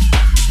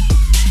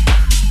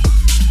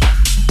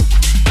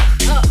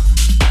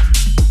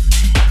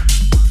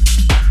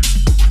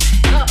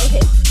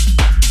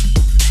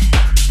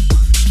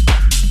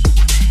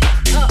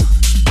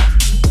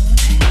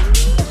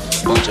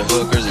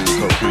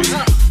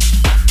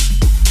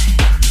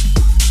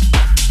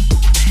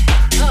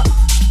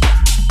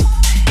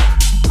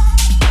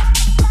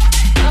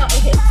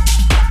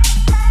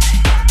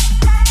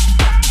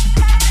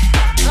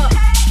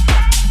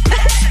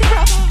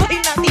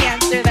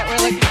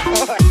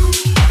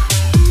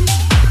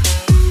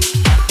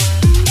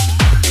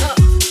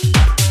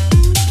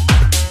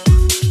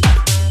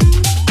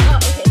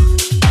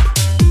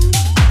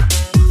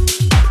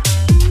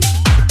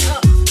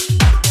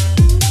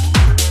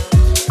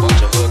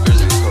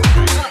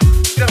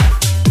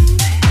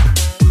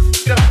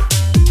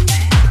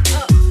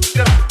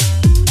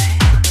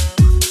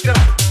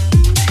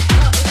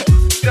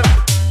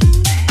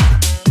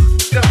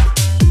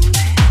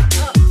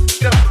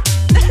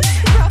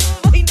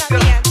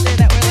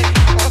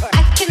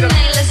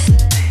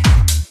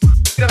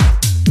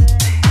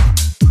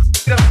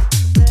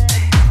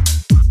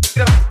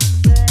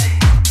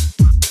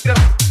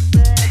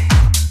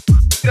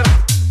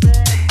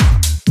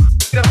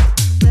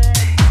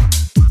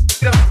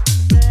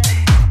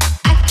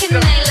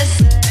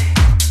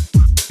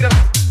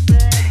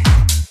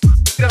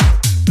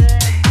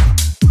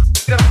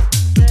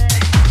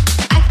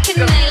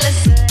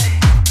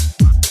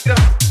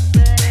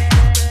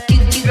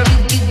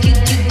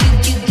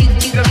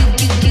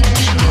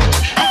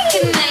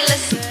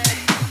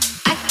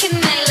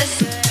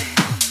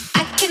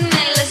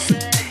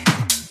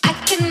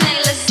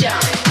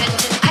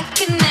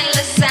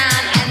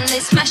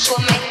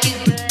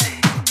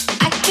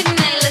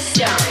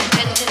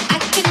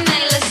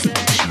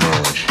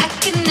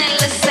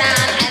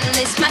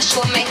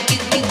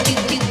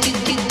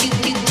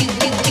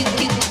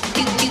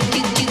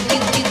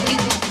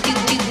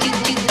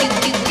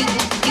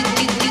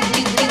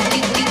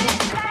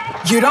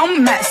 You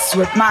don't mess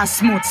with my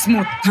smooth,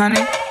 smooth,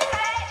 honey.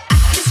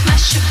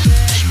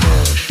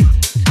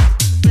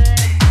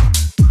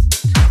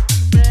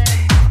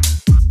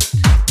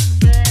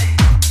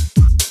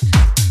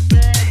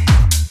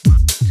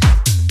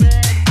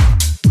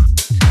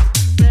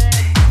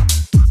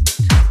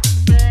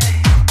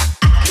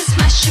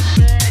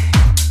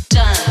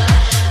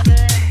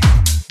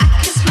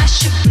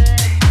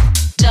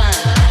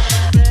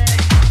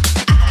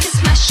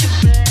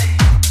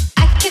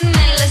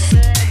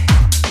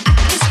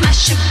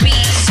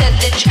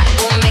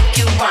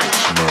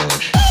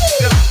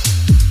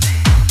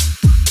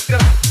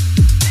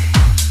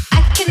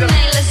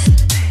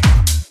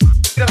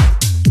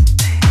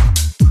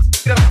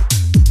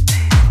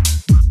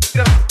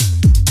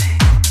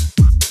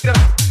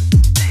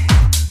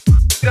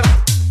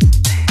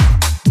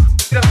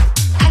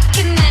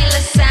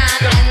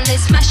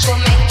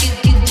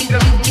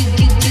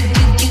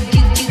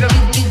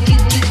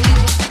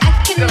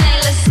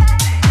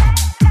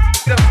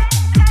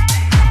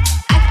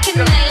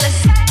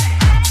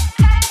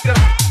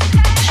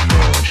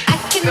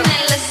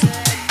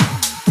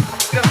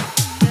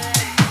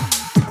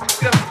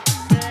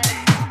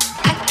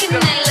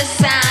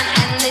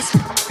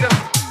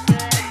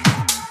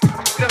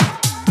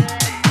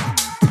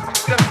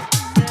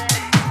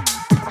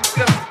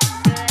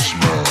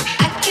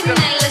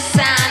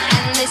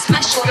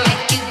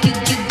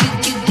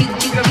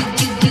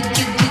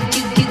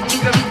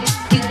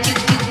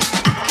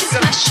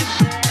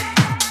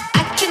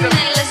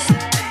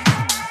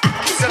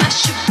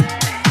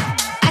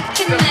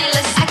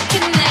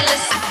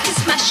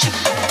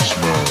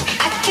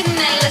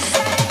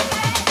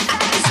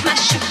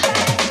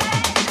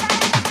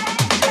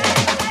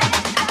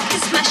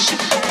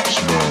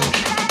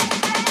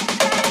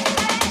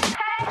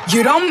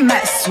 You don't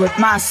mess with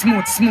my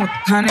smooth, smooth,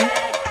 honey. I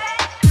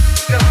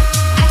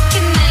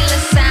can nail the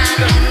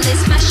sound and this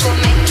smash will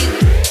make you.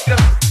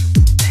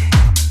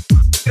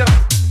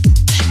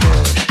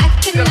 I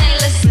can nail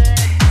the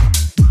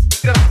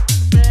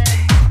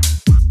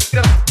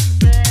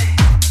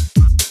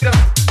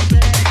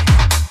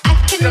I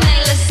can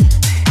nail the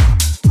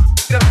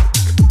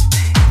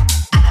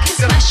I can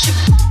smash you.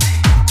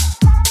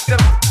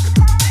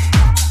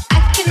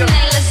 I can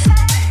nail the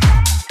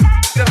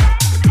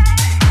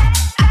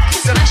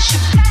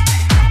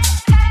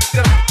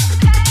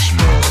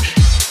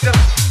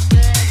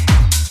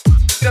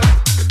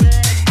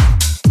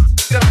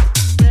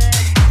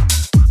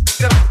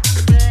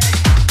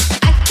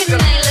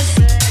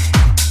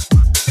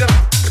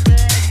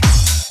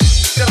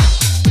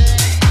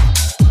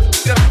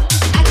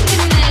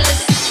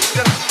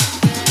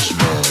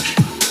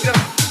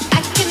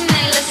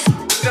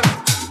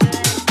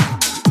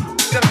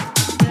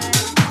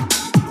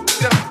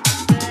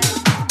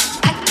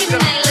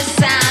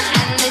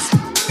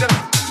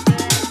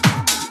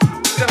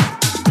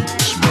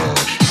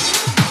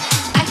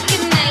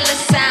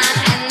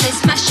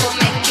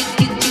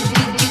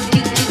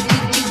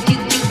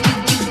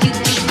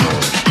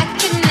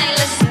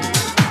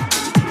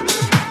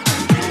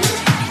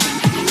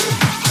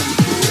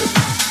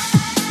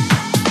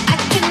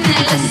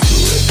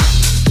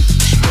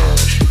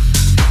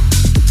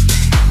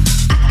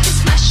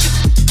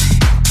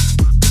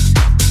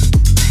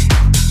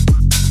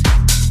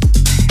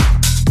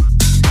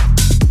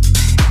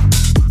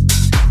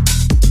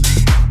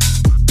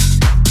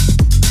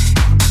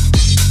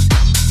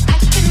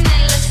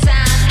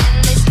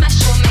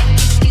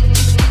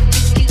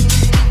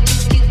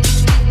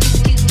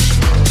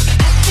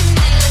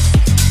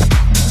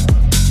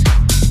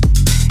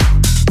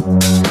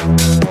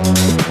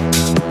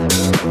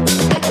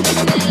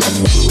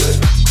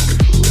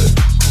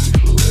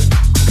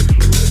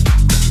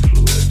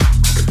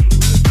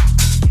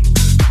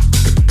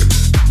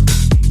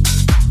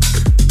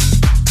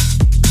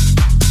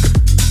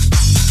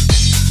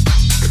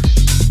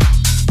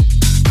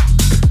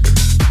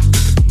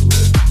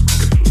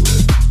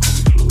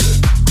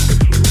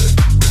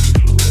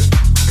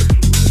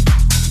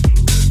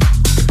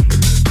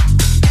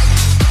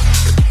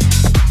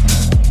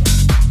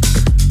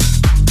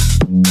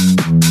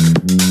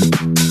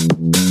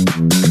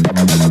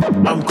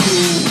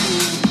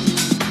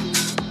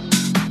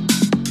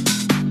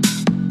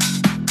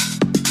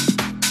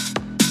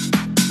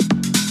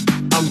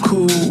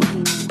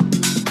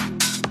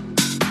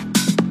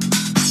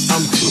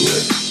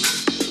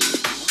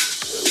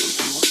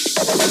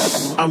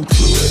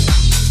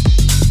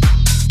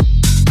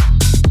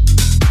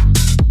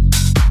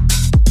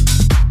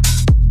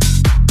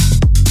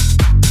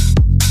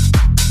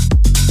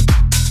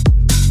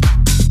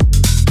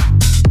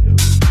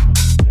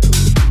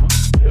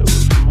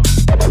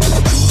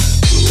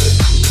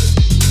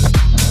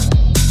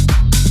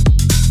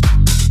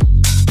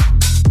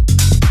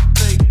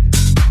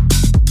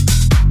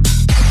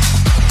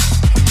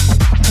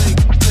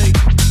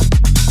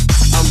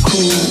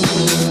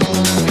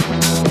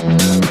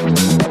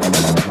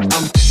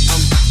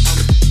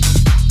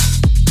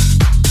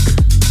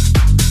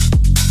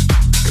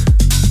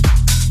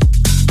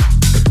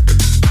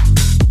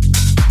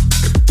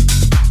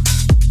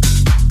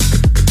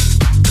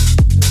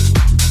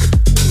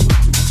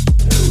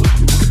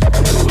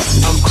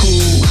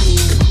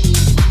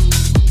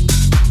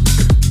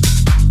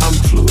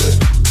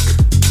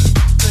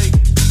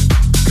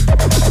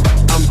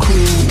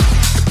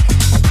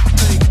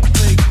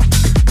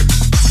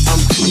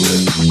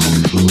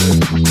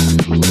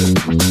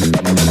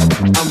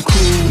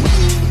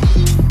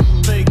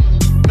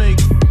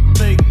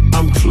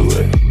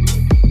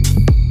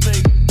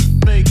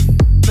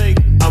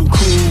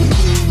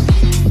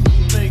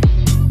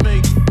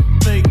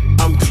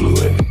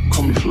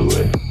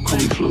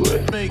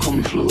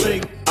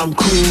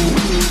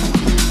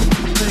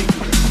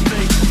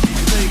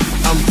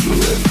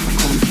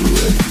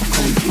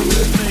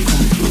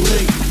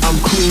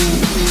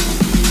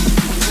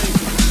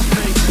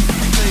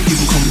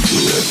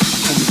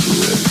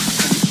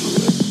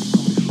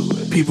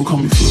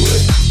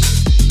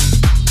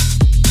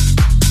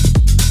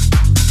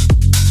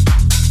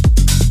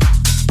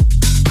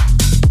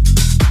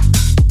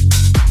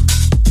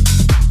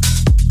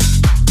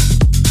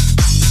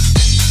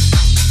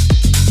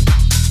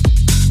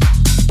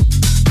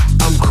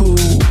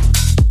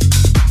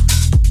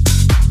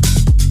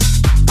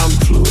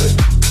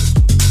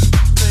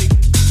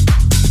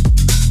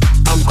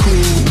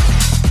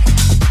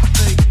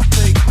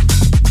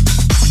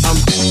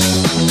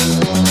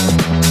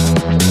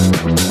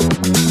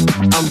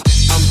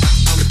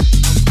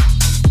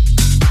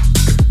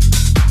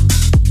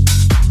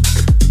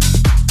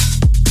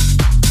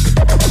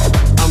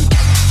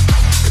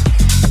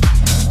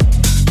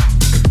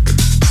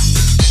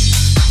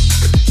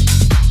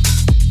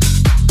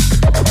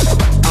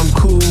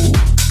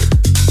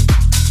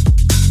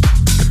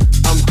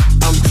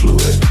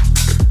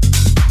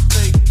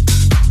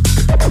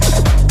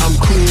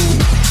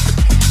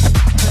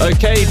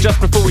Okay, just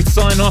before we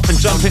sign off and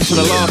jump into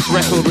the last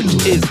record,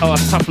 which is our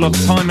Tough Love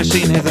Time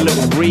Machine, here's a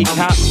little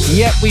recap.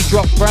 Yep, we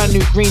dropped brand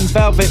new Green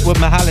Velvet with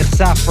Mahalis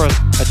Safras,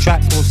 a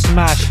track called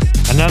Smash.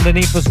 And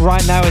underneath us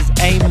right now is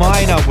A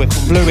Minor with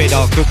Fluid,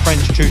 our good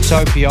friends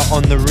Trutopia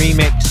on the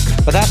remix.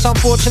 But that's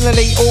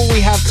unfortunately all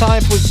we have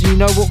time for, so you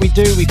know what we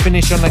do, we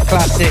finish on a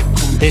classic.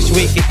 This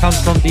week it comes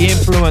from The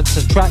Influence,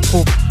 a track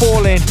called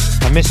Fallin',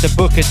 and Mr.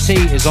 Booker T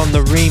is on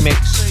the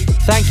remix.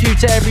 Thank you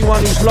to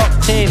everyone who's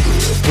locked in.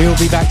 We will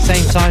be back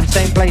same time,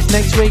 same place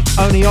next week,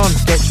 only on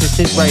Get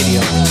Twisted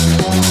Radio.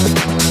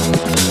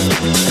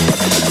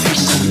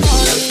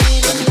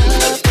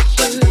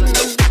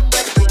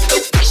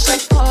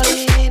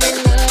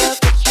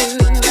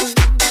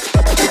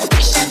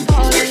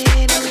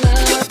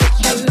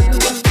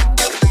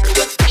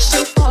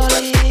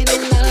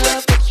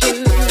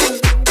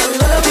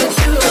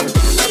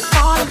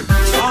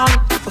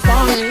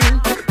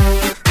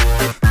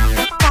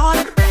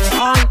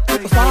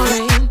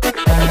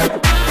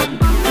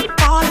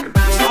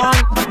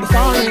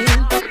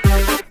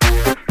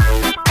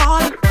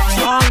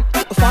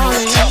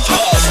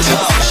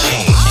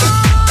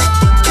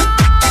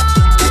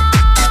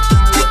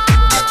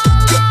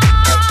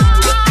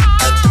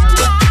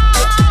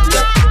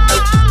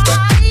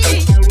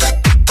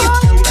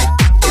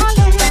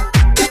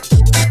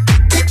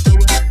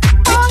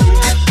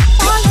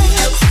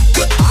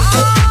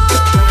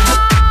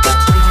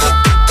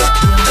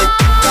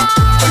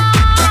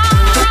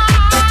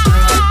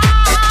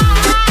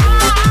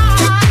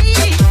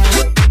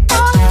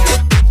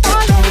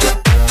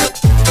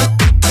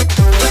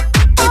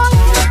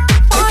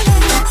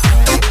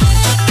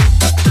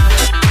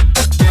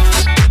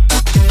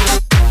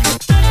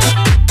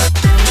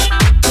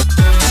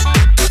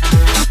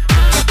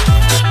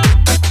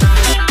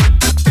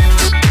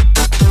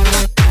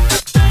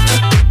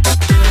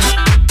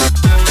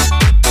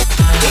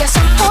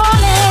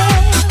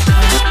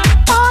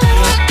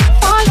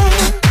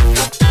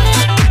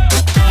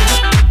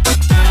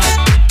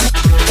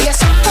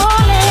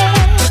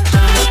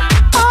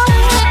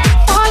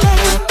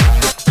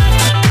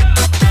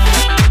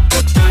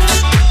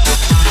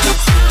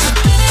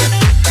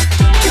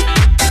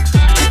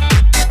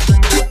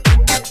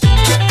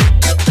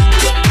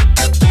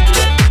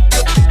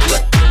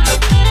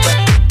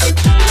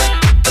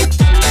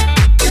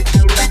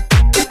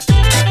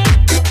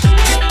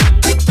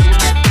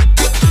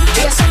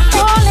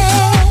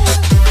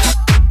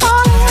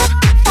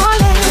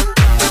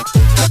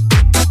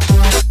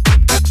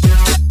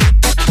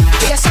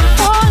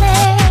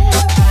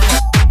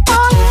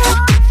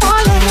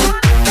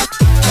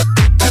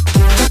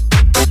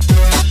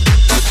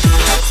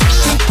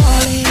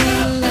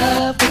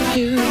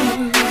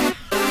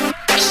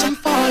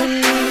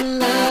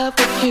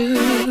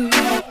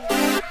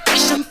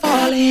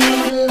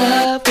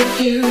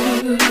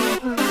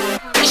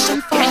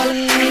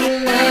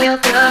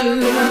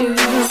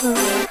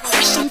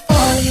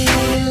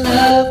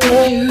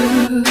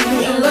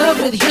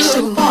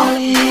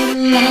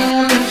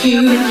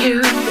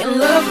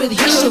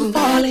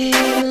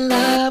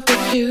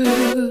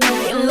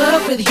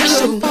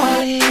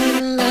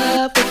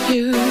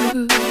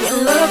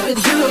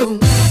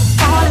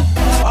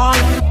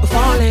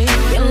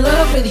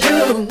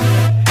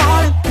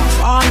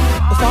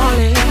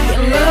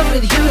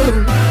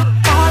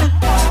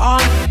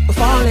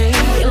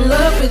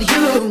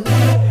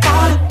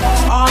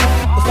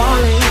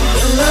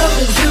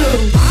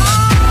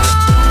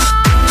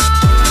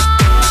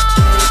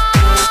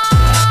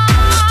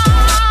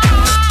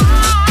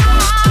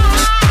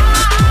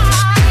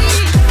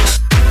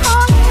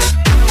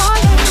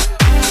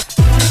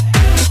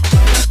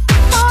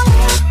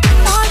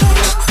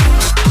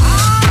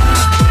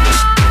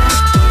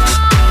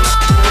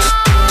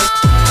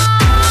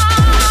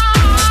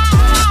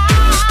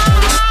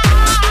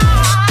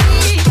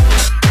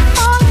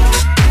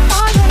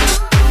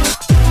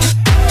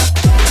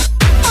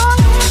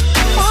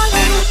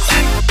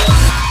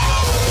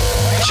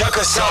 Check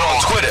us out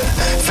on Twitter,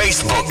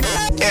 Facebook,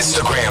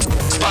 Instagram,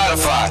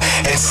 Spotify,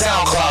 and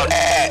SoundCloud